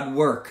of God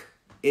work.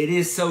 It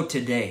is so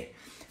today.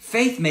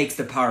 Faith makes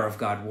the power of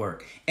God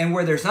work. And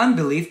where there's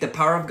unbelief, the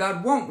power of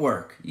God won't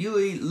work. You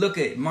look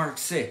at Mark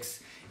 6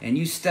 and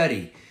you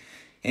study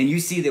and you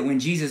see that when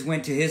Jesus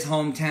went to his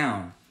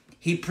hometown,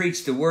 he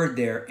preached the word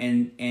there.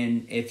 And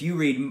if you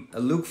read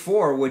Luke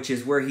 4, which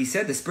is where he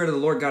said, the Spirit of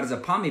the Lord God is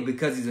upon me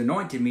because he's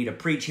anointed me to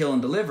preach, heal,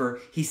 and deliver.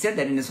 He said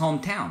that in his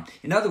hometown.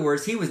 In other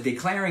words, he was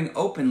declaring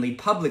openly,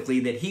 publicly,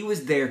 that he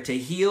was there to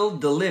heal,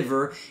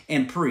 deliver,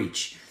 and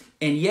preach.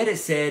 And yet it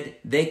said,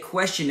 they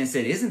questioned and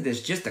said, isn't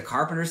this just a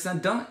carpenter's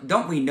son?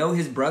 Don't we know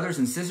his brothers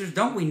and sisters?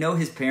 Don't we know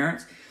his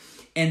parents?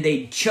 And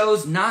they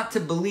chose not to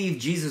believe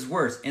Jesus'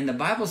 words. And the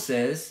Bible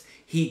says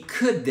he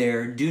could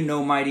there do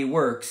no mighty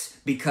works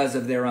because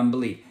of their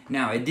unbelief.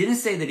 Now, it didn't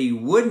say that he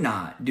would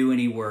not do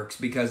any works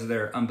because of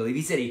their unbelief.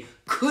 He said he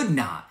could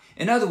not.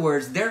 In other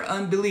words, their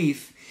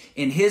unbelief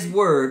in his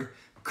word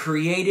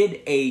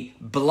created a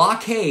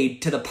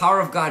blockade to the power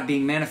of God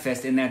being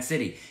manifest in that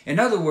city. In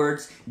other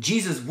words,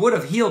 Jesus would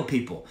have healed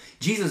people.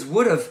 Jesus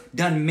would have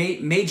done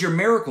major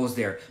miracles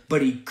there,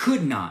 but he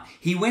could not.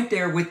 He went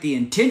there with the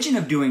intention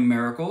of doing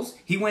miracles.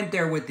 He went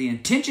there with the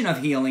intention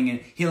of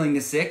healing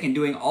the sick and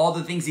doing all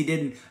the things he did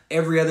in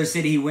every other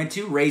city he went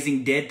to,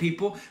 raising dead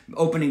people,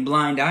 opening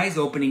blind eyes,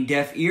 opening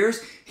deaf ears,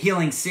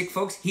 healing sick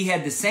folks. He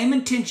had the same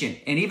intention,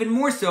 and even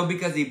more so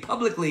because he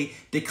publicly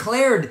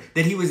declared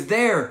that he was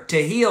there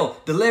to heal,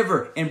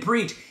 deliver, and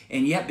preach.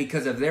 And yet,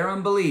 because of their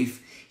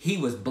unbelief, he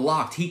was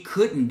blocked. He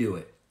couldn't do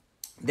it.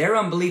 Their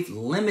unbelief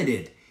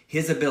limited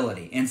his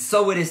ability. And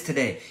so it is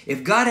today.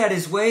 If God had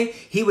his way,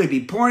 he would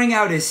be pouring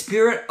out his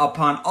Spirit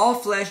upon all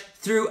flesh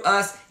through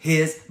us,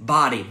 his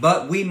body.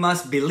 But we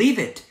must believe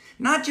it.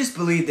 Not just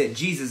believe that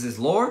Jesus is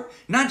Lord,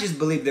 not just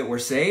believe that we're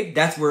saved,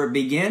 that's where it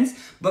begins,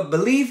 but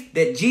believe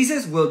that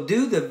Jesus will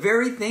do the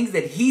very things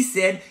that he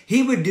said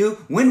he would do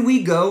when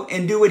we go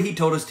and do what he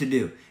told us to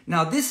do.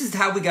 Now, this is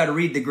how we got to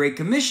read the Great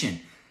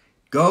Commission.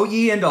 Go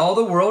ye into all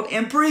the world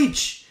and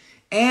preach,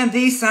 and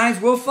these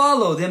signs will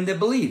follow them that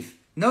believe.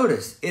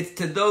 Notice, it's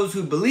to those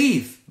who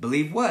believe.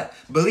 Believe what?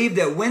 Believe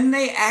that when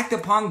they act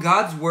upon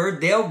God's word,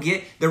 they'll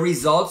get the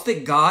results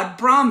that God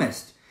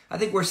promised. I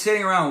think we're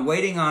sitting around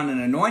waiting on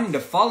an anointing to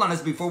fall on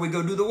us before we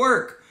go do the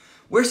work.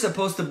 We're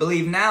supposed to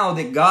believe now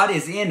that God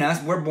is in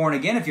us. We're born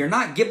again. If you're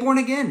not, get born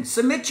again.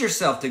 Submit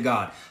yourself to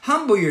God.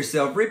 Humble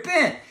yourself.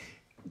 Repent.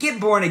 Get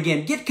born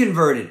again. Get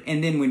converted.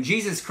 And then when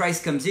Jesus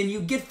Christ comes in,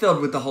 you get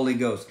filled with the Holy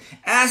Ghost.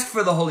 Ask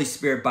for the Holy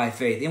Spirit by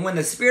faith. And when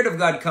the Spirit of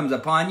God comes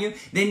upon you,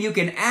 then you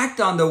can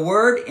act on the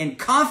word in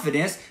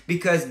confidence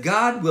because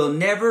God will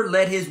never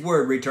let his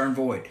word return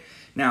void.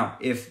 Now,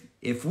 if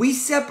we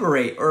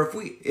separate or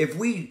if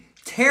we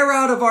tear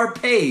out of our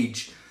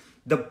page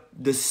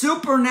the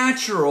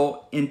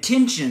supernatural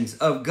intentions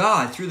of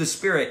God through the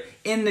Spirit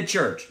in the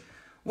church,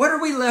 what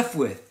are we left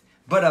with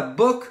but a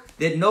book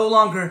that no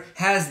longer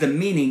has the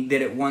meaning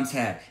that it once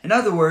had? In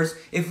other words,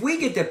 if we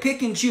get to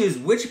pick and choose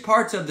which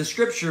parts of the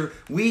scripture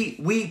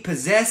we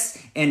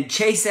possess and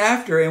chase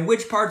after and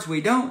which parts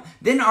we don't,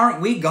 then aren't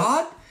we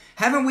God?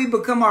 Haven't we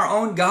become our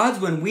own gods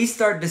when we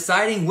start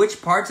deciding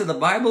which parts of the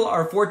Bible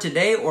are for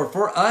today or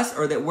for us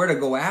or that we're to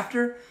go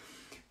after?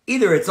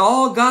 Either it's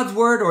all God's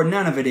word or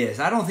none of it is.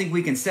 I don't think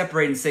we can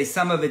separate and say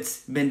some of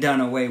it's been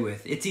done away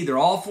with. It's either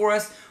all for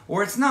us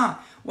or it's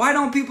not. Why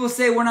don't people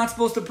say we're not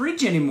supposed to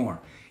preach anymore?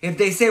 If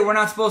they say we're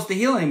not supposed to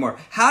heal anymore,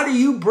 how do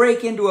you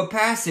break into a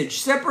passage,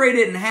 separate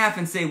it in half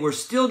and say we're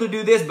still to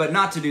do this but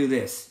not to do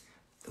this?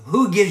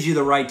 Who gives you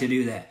the right to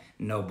do that?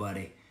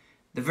 Nobody.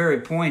 The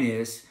very point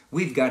is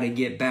we've got to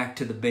get back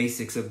to the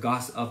basics of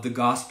the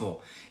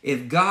gospel.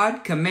 If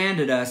God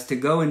commanded us to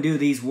go and do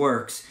these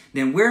works,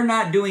 then we're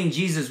not doing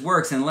Jesus'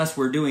 works unless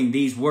we're doing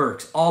these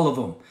works, all of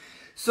them.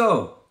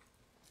 So,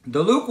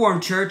 the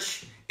lukewarm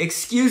church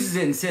excuses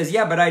it and says,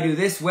 yeah, but I do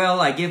this well,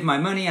 I give my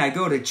money, I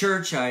go to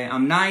church,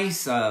 I'm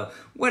nice,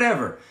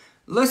 whatever.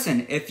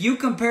 Listen, if you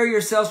compare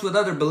yourselves with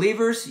other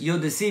believers, you'll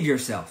deceive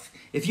yourself.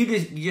 If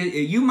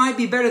you might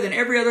be better than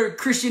every other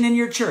Christian in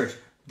your church.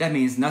 That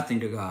means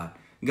nothing to God.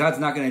 God's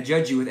not going to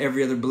judge you with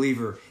every other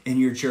believer in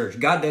your church.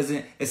 God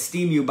doesn't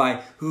esteem you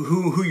by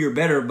who you're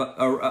better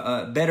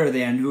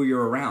than, who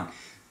you're around.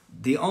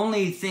 The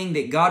only thing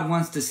that God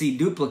wants to see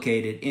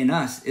duplicated in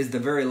us is the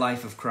very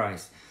life of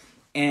Christ.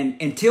 And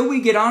until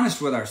we get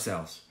honest with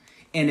ourselves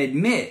and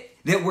admit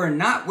that we're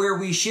not where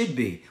we should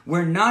be,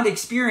 we're not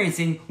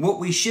experiencing what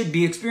we should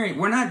be experiencing,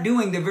 we're not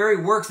doing the very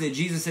works that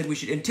Jesus said we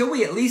should, until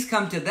we at least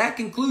come to that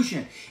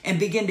conclusion and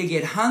begin to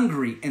get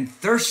hungry and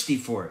thirsty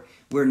for it,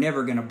 we're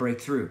never going to break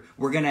through.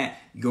 We're going to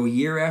go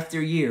year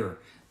after year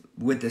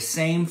with the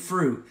same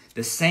fruit,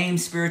 the same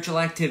spiritual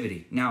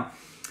activity. Now,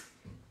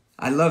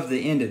 I love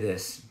the end of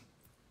this.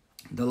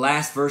 The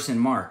last verse in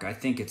Mark, I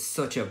think it's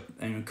such an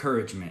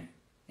encouragement.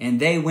 And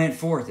they went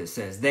forth, it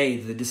says. They,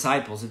 the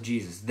disciples of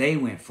Jesus, they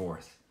went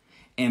forth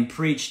and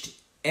preached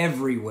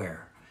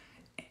everywhere.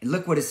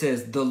 Look what it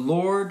says. The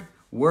Lord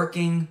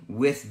working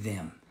with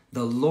them.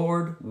 The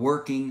Lord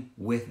working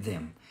with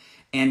them.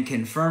 And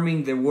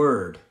confirming the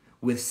word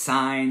with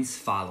signs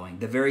following.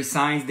 The very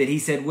signs that he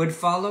said would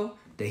follow,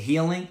 the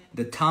healing,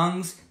 the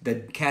tongues, the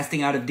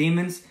casting out of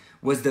demons,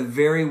 was the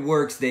very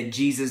works that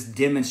Jesus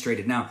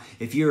demonstrated. Now,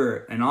 if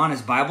you're an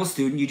honest Bible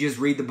student, you just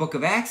read the book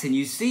of Acts and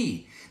you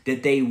see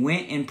that they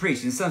went and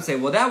preached. And some say,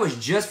 well, that was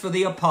just for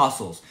the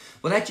apostles.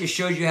 Well, that just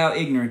shows you how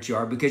ignorant you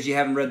are because you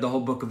haven't read the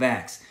whole book of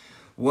Acts.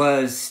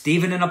 Was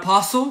Stephen an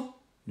apostle?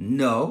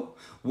 No.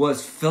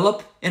 Was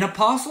Philip an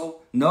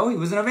apostle? No, he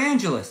was an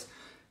evangelist.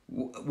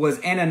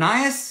 Was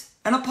Ananias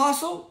an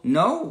apostle?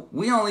 No.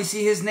 We only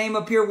see his name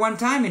appear one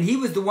time, and he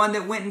was the one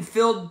that went and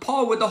filled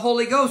Paul with the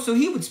Holy Ghost so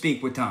he would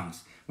speak with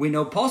tongues. We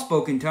know Paul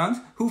spoke in tongues.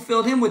 Who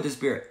filled him with the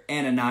Spirit?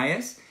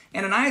 Ananias.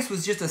 Ananias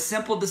was just a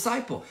simple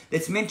disciple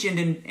that's mentioned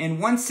in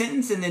one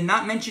sentence and then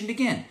not mentioned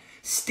again.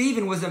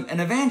 Stephen was an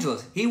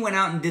evangelist. He went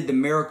out and did the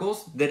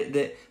miracles that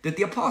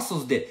the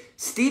apostles did.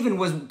 Stephen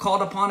was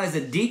called upon as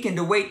a deacon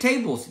to wait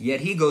tables,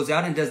 yet he goes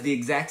out and does the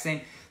exact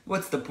same.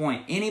 What's the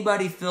point?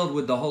 Anybody filled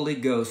with the Holy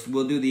Ghost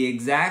will do the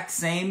exact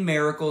same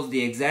miracles,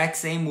 the exact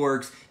same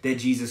works that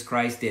Jesus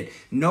Christ did.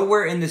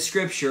 Nowhere in the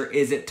scripture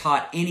is it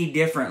taught any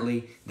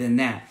differently than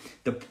that.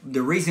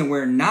 The reason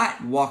we're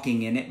not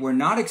walking in it, we're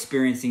not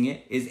experiencing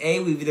it, is A,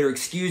 we've either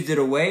excused it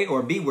away,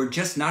 or B, we're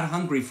just not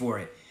hungry for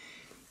it.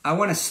 I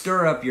want to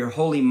stir up your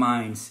holy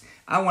minds.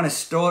 I want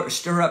to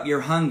stir up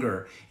your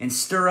hunger and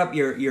stir up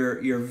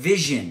your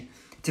vision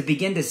to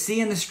begin to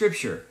see in the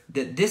scripture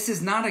that this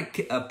is not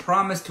a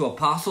promise to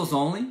apostles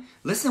only.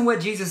 Listen to what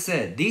Jesus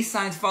said. These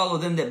signs follow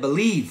them that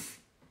believe.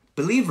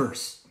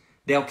 Believers.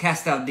 They'll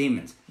cast out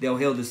demons. They'll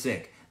heal the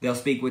sick. They'll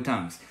speak with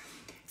tongues.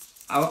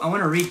 I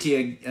want to read to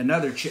you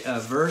another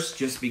verse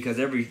just because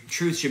every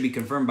truth should be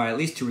confirmed by at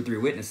least 2 or 3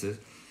 witnesses.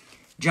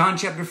 John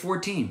chapter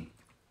 14.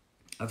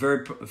 A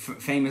very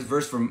famous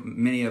verse for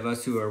many of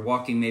us who are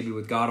walking maybe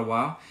with God a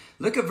while.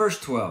 Look at verse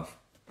 12.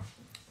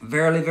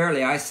 Verily,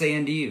 verily, I say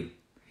unto you,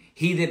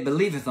 he that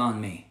believeth on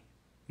me,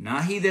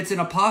 not he that's an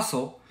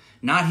apostle,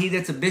 not he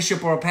that's a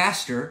bishop or a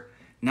pastor,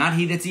 not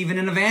he that's even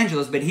an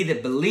evangelist, but he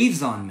that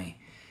believes on me.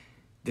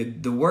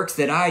 The works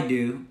that I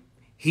do,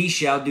 he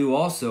shall do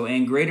also,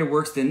 and greater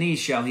works than these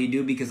shall he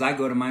do, because I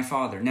go to my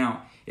Father.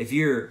 Now, if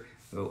you're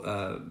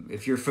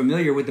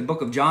familiar with the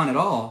book of John at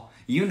all,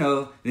 you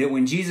know that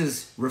when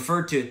Jesus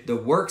referred to the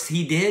works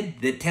he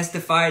did that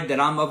testified that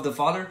I'm of the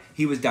Father,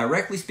 he was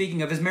directly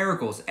speaking of his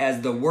miracles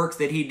as the works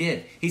that he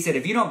did. He said,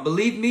 if you don't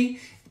believe me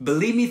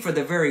for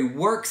the very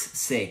works'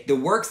 sake. The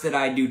works that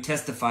I do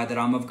testify that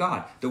I'm of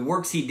God. The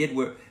works he did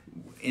were,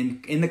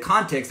 in the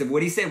context of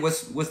what he said,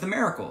 was the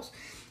miracles.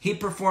 He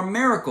performed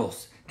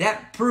miracles.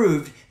 That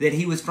proved that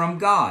he was from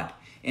God.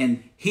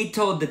 And he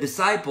told the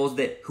disciples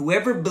that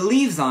whoever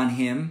believes on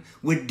him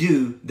would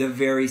do the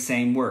very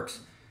same works.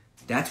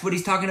 That's what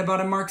he's talking about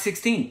in Mark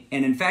 16.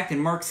 And in fact, in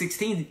Mark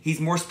 16, he's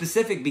more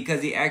specific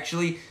because he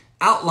actually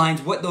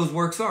outlines what those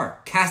works are.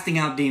 Casting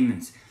out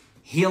demons,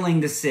 healing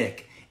the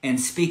sick,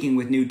 and speaking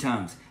with new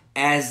tongues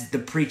as the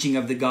preaching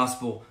of the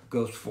gospel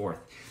goes forth.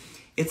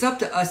 It's up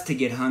to us to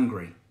get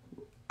hungry.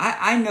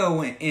 I know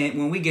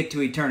when we get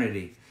to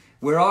eternity,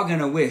 we're all going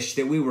to wish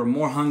that we were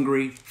more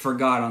hungry for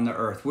God on the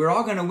earth. We're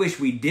all going to wish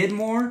we did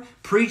more,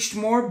 preached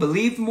more,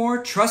 believed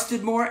more,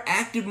 trusted more,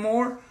 acted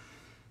more.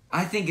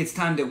 I think it's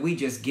time that we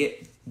just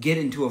get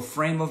into a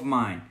frame of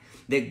mind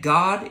that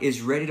God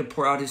is ready to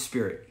pour out his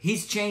Spirit.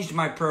 He's changed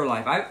my prayer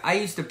life. I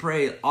used to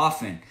pray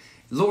often,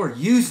 Lord,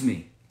 use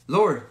me.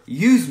 Lord,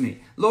 use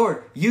me.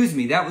 Lord, use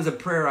me. That was a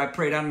prayer I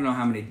prayed I don't know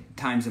how many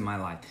times in my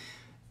life.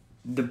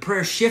 The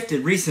prayer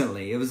shifted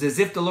recently. It was as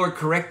if the Lord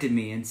corrected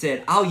me and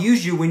said, I'll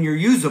use you when you're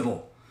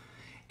usable.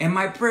 And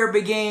my prayer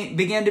began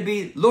to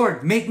be,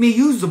 Lord, make me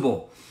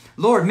usable.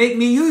 Lord, make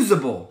me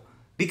usable.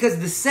 Because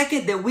the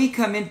second that we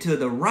come into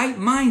the right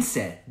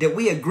mindset, that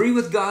we agree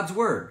with God's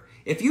word,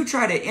 if you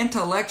try to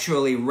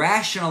intellectually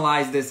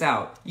rationalize this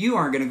out, you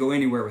aren't going to go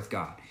anywhere with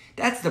God.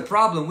 That's the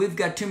problem. We've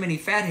got too many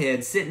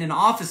fatheads sitting in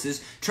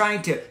offices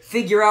trying to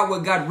figure out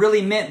what God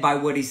really meant by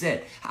what he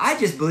said. I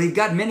just believe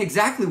God meant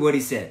exactly what he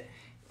said.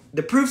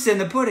 The proof's in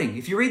the pudding.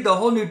 If you read the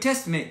whole New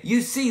Testament,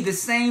 you see the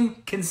same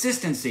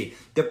consistency.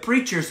 The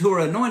preachers who are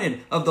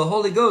anointed of the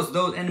Holy Ghost,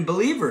 those and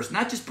believers,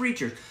 not just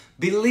preachers,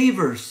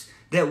 believers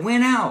that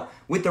went out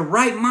with the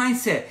right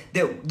mindset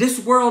that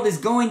this world is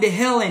going to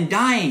hell and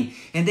dying,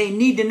 and they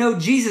need to know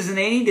Jesus, and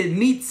they need to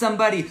meet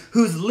somebody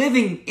who's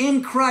living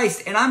in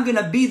Christ, and I'm going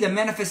to be the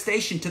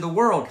manifestation to the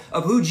world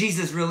of who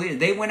Jesus really is.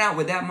 They went out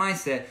with that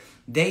mindset.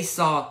 They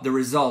saw the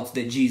results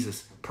that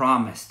Jesus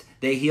promised.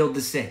 They healed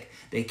the sick.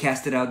 They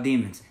casted out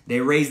demons.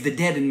 They raised the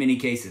dead in many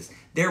cases.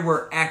 There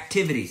were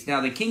activities.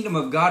 Now, the kingdom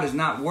of God is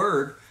not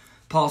word.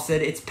 Paul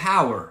said it's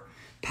power.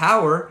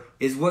 Power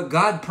is what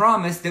God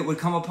promised that would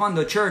come upon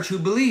the church who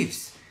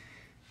believes.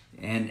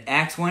 And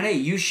Acts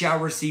 1:8, you shall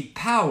receive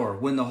power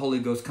when the Holy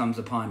Ghost comes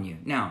upon you.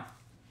 Now,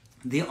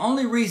 the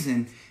only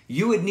reason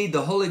you would need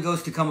the Holy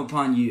Ghost to come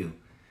upon you,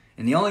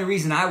 and the only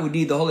reason I would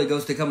need the Holy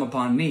Ghost to come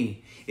upon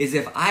me, is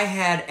if I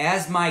had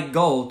as my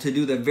goal to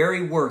do the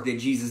very work that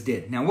Jesus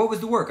did. Now, what was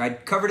the work? I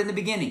covered in the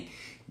beginning.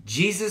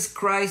 Jesus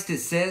Christ, it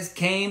says,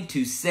 came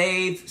to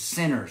save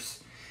sinners.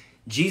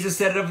 Jesus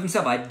said it of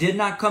himself. I did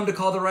not come to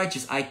call the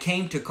righteous. I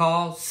came to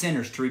call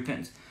sinners to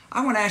repentance.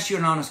 I want to ask you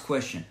an honest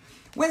question.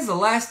 When's the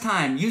last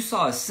time you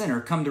saw a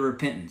sinner come to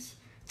repentance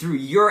through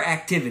your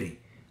activity?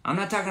 I'm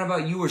not talking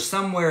about you were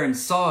somewhere and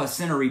saw a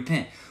sinner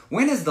repent.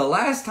 When is the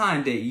last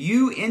time that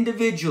you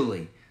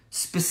individually,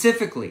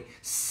 specifically,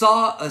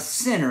 saw a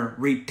sinner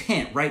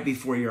repent right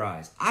before your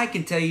eyes? I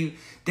can tell you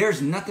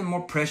there's nothing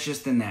more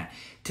precious than that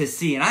to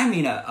see. And I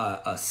mean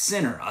a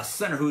sinner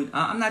who,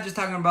 I'm not just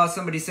talking about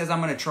somebody who says,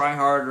 I'm going to try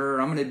harder,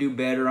 I'm going to do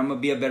better, I'm going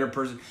to be a better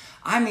person.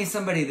 I mean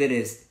somebody that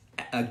is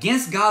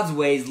against God's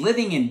ways,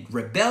 living in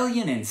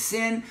rebellion and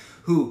sin,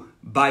 who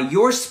by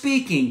your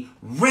speaking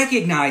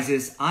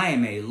recognizes I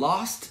am a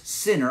lost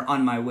sinner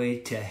on my way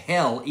to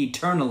hell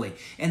eternally.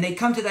 And they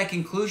come to that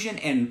conclusion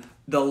and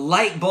the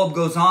light bulb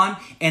goes on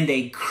and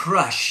they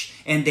crush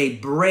and they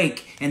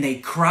break and they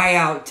cry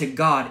out to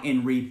God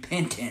in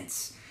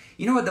repentance.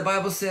 You know what the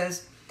Bible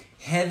says?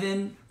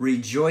 Heaven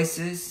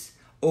rejoices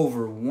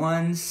over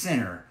one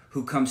sinner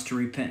who comes to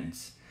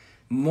repentance.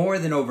 More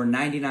than over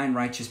 99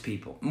 righteous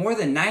people. More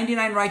than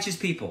 99 righteous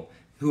people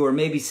who are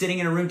maybe sitting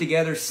in a room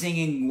together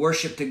singing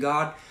worship to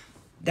God.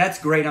 That's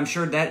great. I'm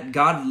sure that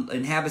God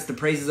inhabits the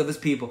praises of his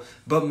people.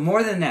 But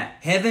more than that,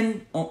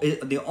 heaven,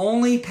 the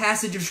only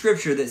passage of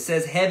scripture that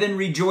says heaven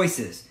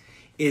rejoices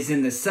is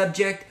in the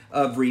subject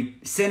of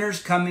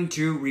sinners coming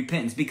to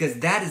repentance, because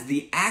that is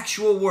the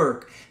actual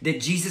work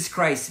that Jesus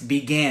Christ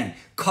began,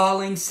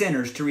 calling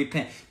sinners to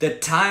repent. The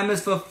time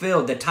is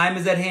fulfilled. The time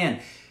is at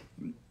hand.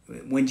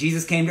 When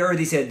Jesus came to earth,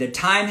 he said, the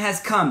time has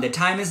come. The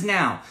time is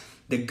now.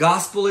 The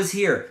gospel is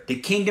here. The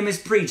kingdom is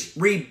preached.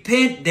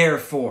 Repent,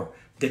 therefore.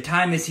 The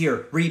time is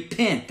here.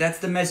 Repent. That's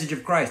the message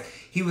of Christ.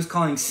 He was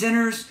calling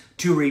sinners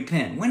to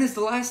repent. When is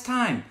the last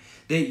time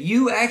that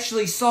you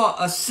actually saw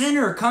a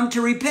sinner come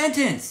to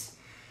repentance?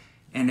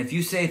 And if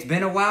you say it's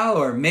been a while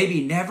or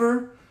maybe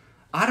never,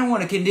 I don't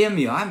want to condemn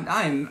you.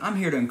 I'm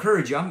here to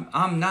encourage you.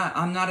 I'm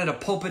not at a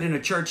pulpit in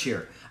a church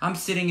here. I'm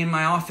sitting in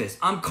my office.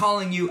 I'm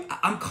calling you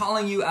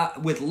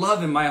out with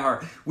love in my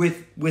heart,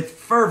 with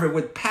fervor,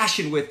 with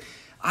passion, with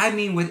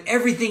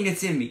everything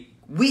that's in me.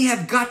 We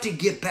have got to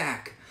get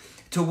back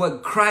to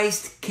what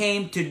Christ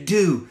came to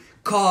do,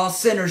 call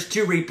sinners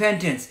to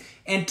repentance,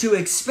 and to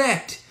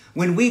expect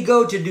when we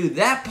go to do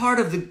that part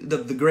of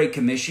the Great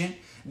Commission,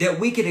 that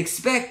we could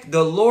expect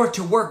the Lord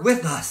to work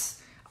with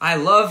us. I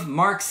love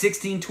Mark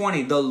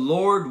 16:20. The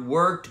Lord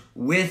worked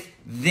with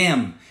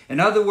them. In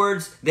other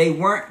words, they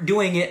weren't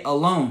doing it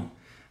alone.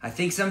 I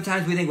think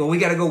sometimes we think, well, we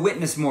got to go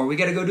witness more. We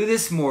got to go do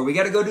this more. We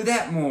got to go do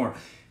that more.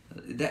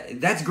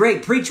 That's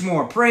great. Preach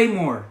more. Pray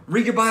more.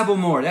 Read your Bible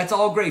more. That's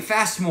all great.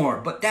 Fast more.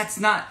 But that's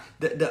not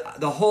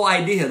the whole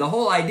idea. The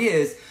whole idea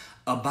is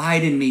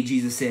abide in me,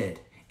 Jesus said,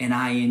 and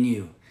I in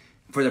you.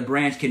 For the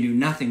branch can do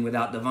nothing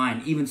without the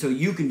vine. Even so,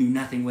 you can do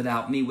nothing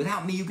without me.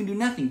 Without me, you can do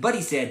nothing. But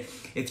he said,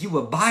 if you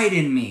abide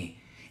in me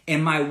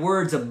and my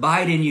words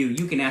abide in you,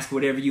 you can ask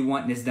whatever you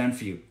want and it's done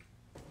for you.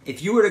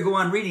 If you were to go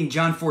on reading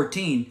John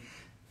 14,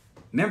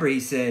 remember he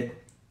said,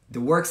 the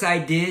works I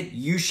did,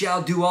 you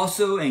shall do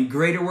also, and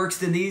greater works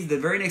than these. The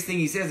very next thing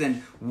he says,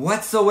 and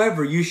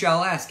whatsoever you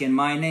shall ask in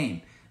my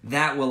name,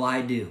 that will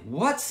I do.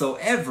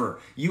 Whatsoever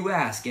you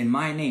ask in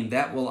my name,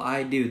 that will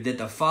I do, that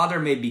the Father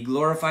may be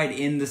glorified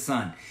in the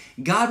Son.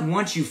 God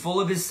wants you full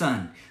of his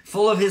Son,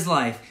 full of his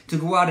life, to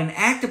go out and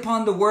act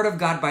upon the word of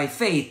God by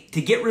faith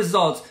to get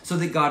results so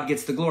that God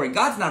gets the glory.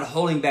 God's not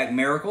holding back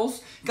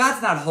miracles.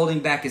 God's not holding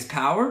back his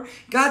power.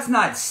 God's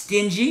not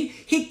stingy.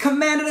 He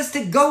commanded us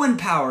to go in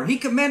power. He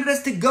commanded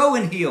us to go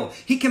and heal.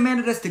 He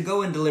commanded us to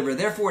go and deliver.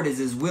 Therefore, it is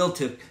his will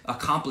to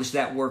accomplish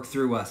that work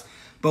through us.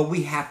 But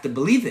we have to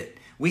believe it.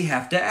 We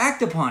have to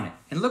act upon it.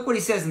 And look what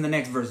he says in the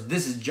next verse.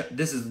 This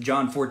is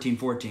John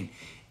 14:14.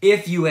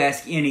 If you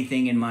ask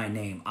anything in my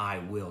name, I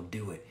will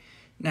do it.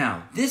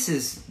 Now, this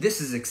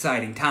is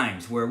exciting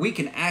times where we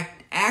can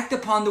act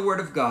upon the word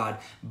of God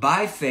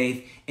by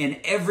faith and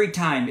every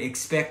time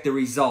expect the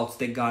results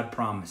that God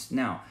promised.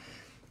 Now,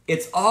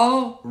 it's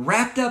all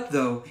wrapped up,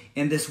 though,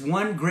 in this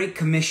one great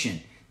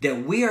commission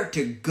that we are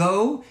to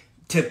go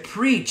to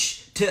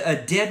preach to a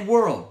dead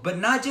world, but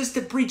not just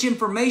to preach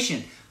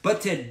information, but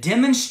to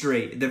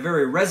demonstrate the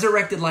very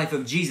resurrected life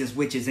of Jesus,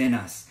 which is in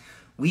us.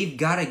 We've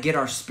got to get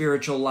our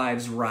spiritual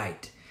lives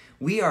right.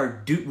 We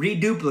are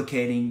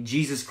reduplicating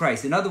Jesus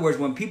Christ. In other words,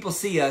 when people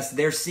see us,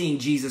 they're seeing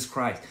Jesus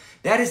Christ.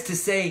 That is to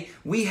say,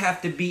 we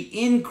have to be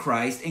in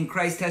Christ, and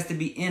Christ has to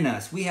be in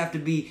us. We have to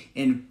be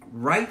in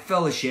right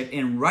fellowship,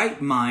 in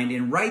right mind,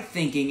 in right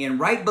thinking, in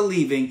right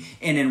believing,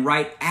 and in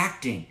right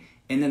acting.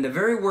 And then the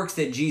very works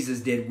that Jesus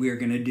did, we're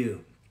going to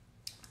do.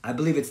 I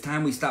believe it's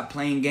time we stop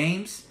playing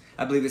games.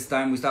 I believe it's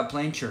time we stop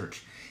playing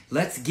church.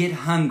 Let's get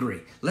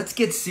hungry. Let's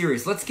get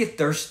serious. Let's get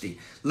thirsty.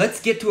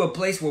 Let's get to a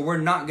place where we're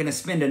not going to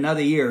spend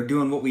another year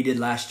doing what we did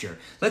last year.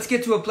 Let's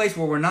get to a place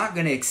where we're not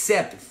going to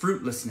accept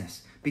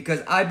fruitlessness.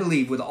 Because I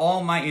believe with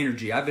all my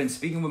energy, I've been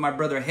speaking with my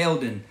brother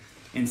Heldon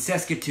in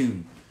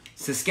Saskatoon,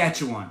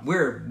 Saskatchewan.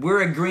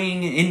 We're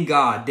agreeing in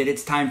God that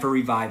it's time for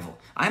revival.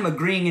 I'm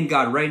agreeing in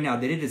God right now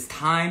that it is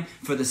time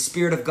for the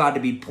Spirit of God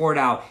to be poured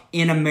out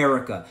in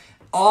America.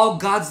 all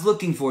God's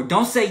looking for.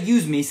 Don't say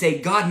use me. Say,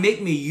 God,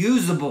 make me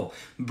usable.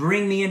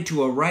 Bring me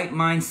into a right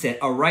mindset,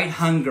 a right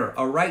hunger,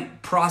 a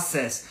right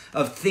process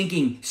of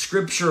thinking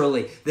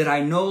scripturally, that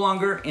I no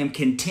longer am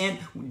content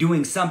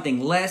doing something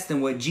less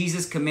than what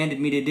Jesus commanded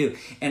me to do.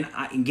 And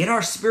get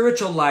our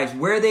spiritual lives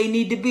where they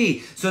need to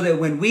be, so that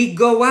when we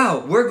go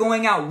out, we're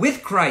going out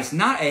with Christ,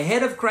 not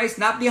ahead of Christ,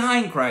 not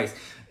behind Christ.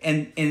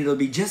 And it'll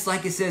be just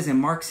like it says in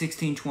Mark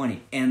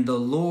 16:20. And the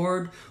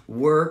Lord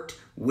worked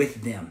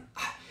with them.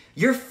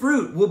 Your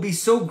fruit will be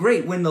so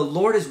great when the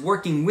Lord is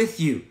working with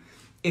you.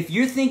 If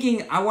you're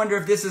thinking, I wonder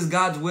if this is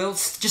God's will,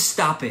 just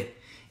stop it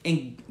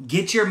and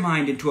get your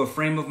mind into a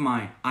frame of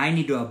mind. I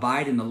need to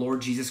abide in the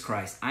Lord Jesus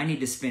Christ. I need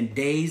to spend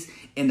days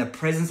in the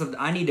presence of,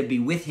 I need to be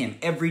with him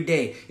every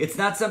day. It's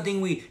not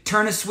something we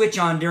turn a switch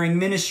on during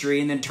ministry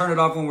and then turn it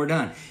off when we're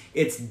done.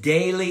 It's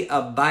daily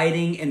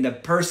abiding in the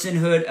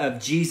personhood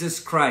of Jesus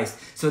Christ,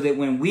 so that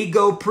when we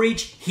go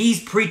preach,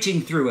 he's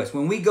preaching through us.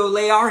 When we go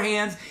lay our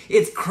hands,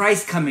 it's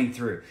Christ coming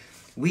through.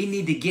 We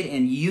need to get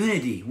in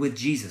unity with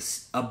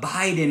Jesus.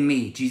 Abide in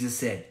me, Jesus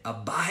said.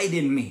 Abide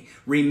in me.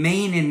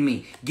 Remain in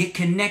me. Get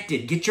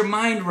connected. Get your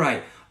mind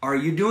right. Are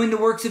you doing the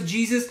works of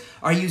Jesus?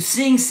 Are you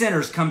seeing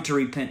sinners come to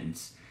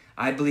repentance?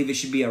 I believe it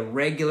should be a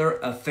regular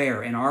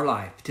affair in our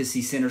life to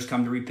see sinners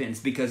come to repentance,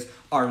 because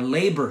our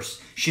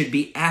labors should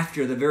be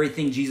after the very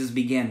thing Jesus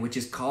began, which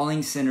is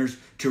calling sinners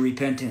to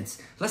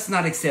repentance. Let's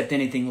not accept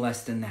anything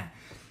less than that.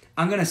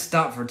 I'm going to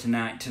stop for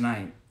tonight,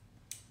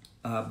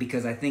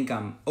 because I think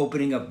I'm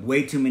opening up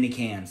way too many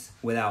cans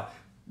without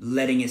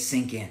letting it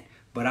sink in.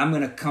 But I'm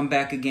going to come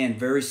back again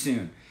very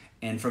soon.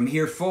 And from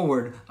here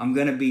forward, I'm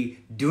going to be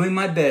doing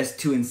my best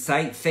to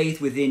incite faith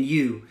within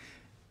you,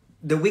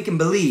 that we can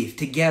believe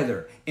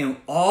together in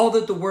all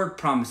that the Word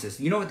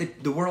promises. You know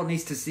what the world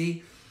needs to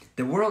see?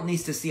 The world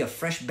needs to see a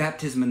fresh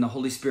baptism in the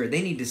Holy Spirit.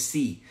 They need to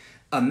see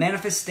a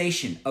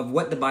manifestation of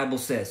what the Bible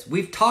says.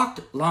 We've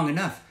talked long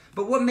enough,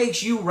 but what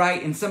makes you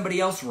right and somebody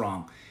else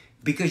wrong?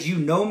 Because you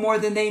know more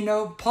than they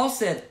know? Paul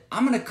said,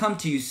 I'm going to come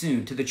to you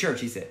soon, to the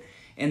church, he said.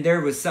 And there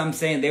was some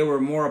saying they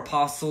were more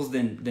apostles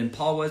than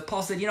Paul was.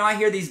 Paul said, I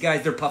hear these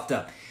guys, they're puffed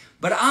up.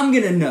 But I'm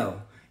going to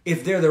know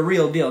if they're the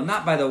real deal,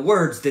 not by the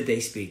words that they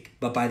speak,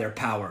 but by their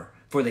power.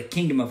 For the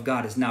kingdom of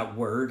God is not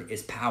word,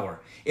 it's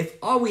power. If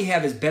all we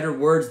have is better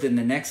words than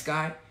the next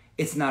guy,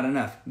 it's not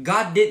enough.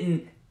 God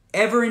didn't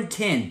ever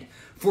intend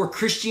for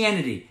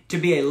Christianity to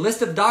be a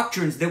list of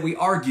doctrines that we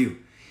argue.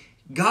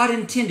 God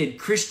intended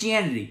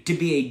Christianity to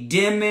be a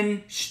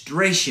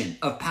demonstration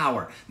of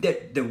power,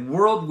 that the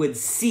world would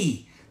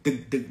see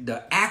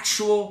the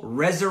actual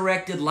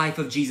resurrected life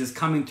of Jesus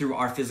coming through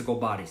our physical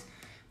bodies.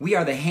 We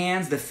are the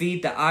hands, the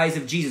feet, the eyes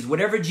of Jesus.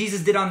 Whatever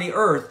Jesus did on the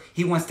earth,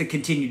 he wants to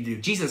continue to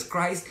do. Jesus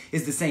Christ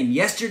is the same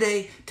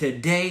yesterday,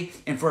 today,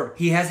 and forever.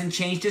 He hasn't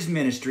changed his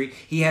ministry.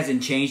 He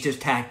hasn't changed his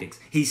tactics.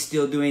 He's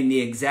still doing the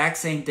exact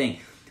same thing.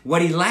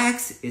 What he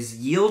lacks is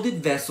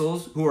yielded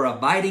vessels who are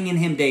abiding in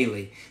him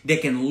daily,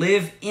 that can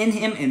live in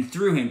him and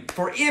through him.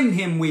 For in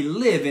him we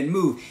live and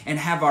move and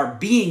have our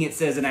being, it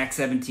says in Acts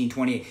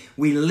 17:28.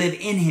 We live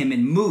in him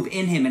and move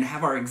in him and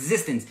have our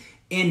existence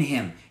in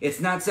him. It's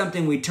not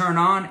something we turn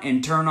on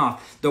and turn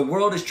off. The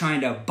world is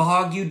trying to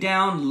bog you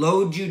down,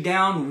 load you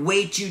down,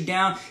 weight you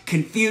down,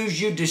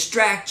 confuse you,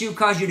 distract you,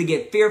 cause you to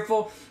get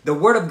fearful. The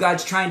Word of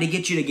God's trying to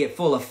get you to get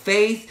full of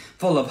faith,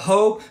 full of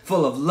hope,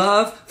 full of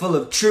love, full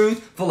of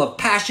truth, full of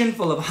passion,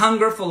 full of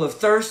hunger, full of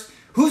thirst.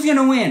 Who's going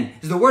to win?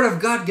 Is the Word of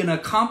God going to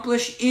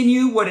accomplish in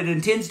you what it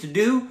intends to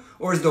do?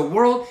 Or is the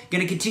world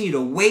going to continue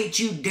to weight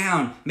you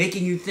down,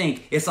 making you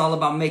think it's all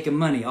about making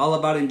money, all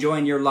about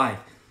enjoying your life?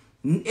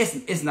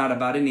 It's not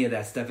about any of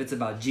that stuff. It's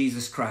about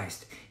Jesus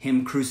Christ,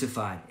 him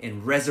crucified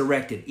and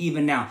resurrected,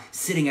 even now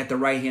sitting at the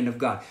right hand of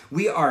God.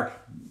 We are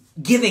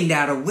giving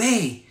that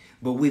away,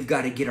 but we've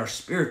got to get our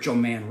spiritual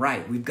man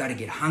right. We've got to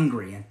get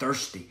hungry and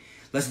thirsty.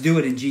 Let's do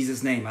it in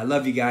Jesus' name. I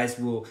love you guys.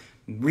 We'll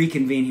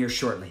reconvene here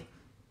shortly.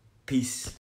 Peace.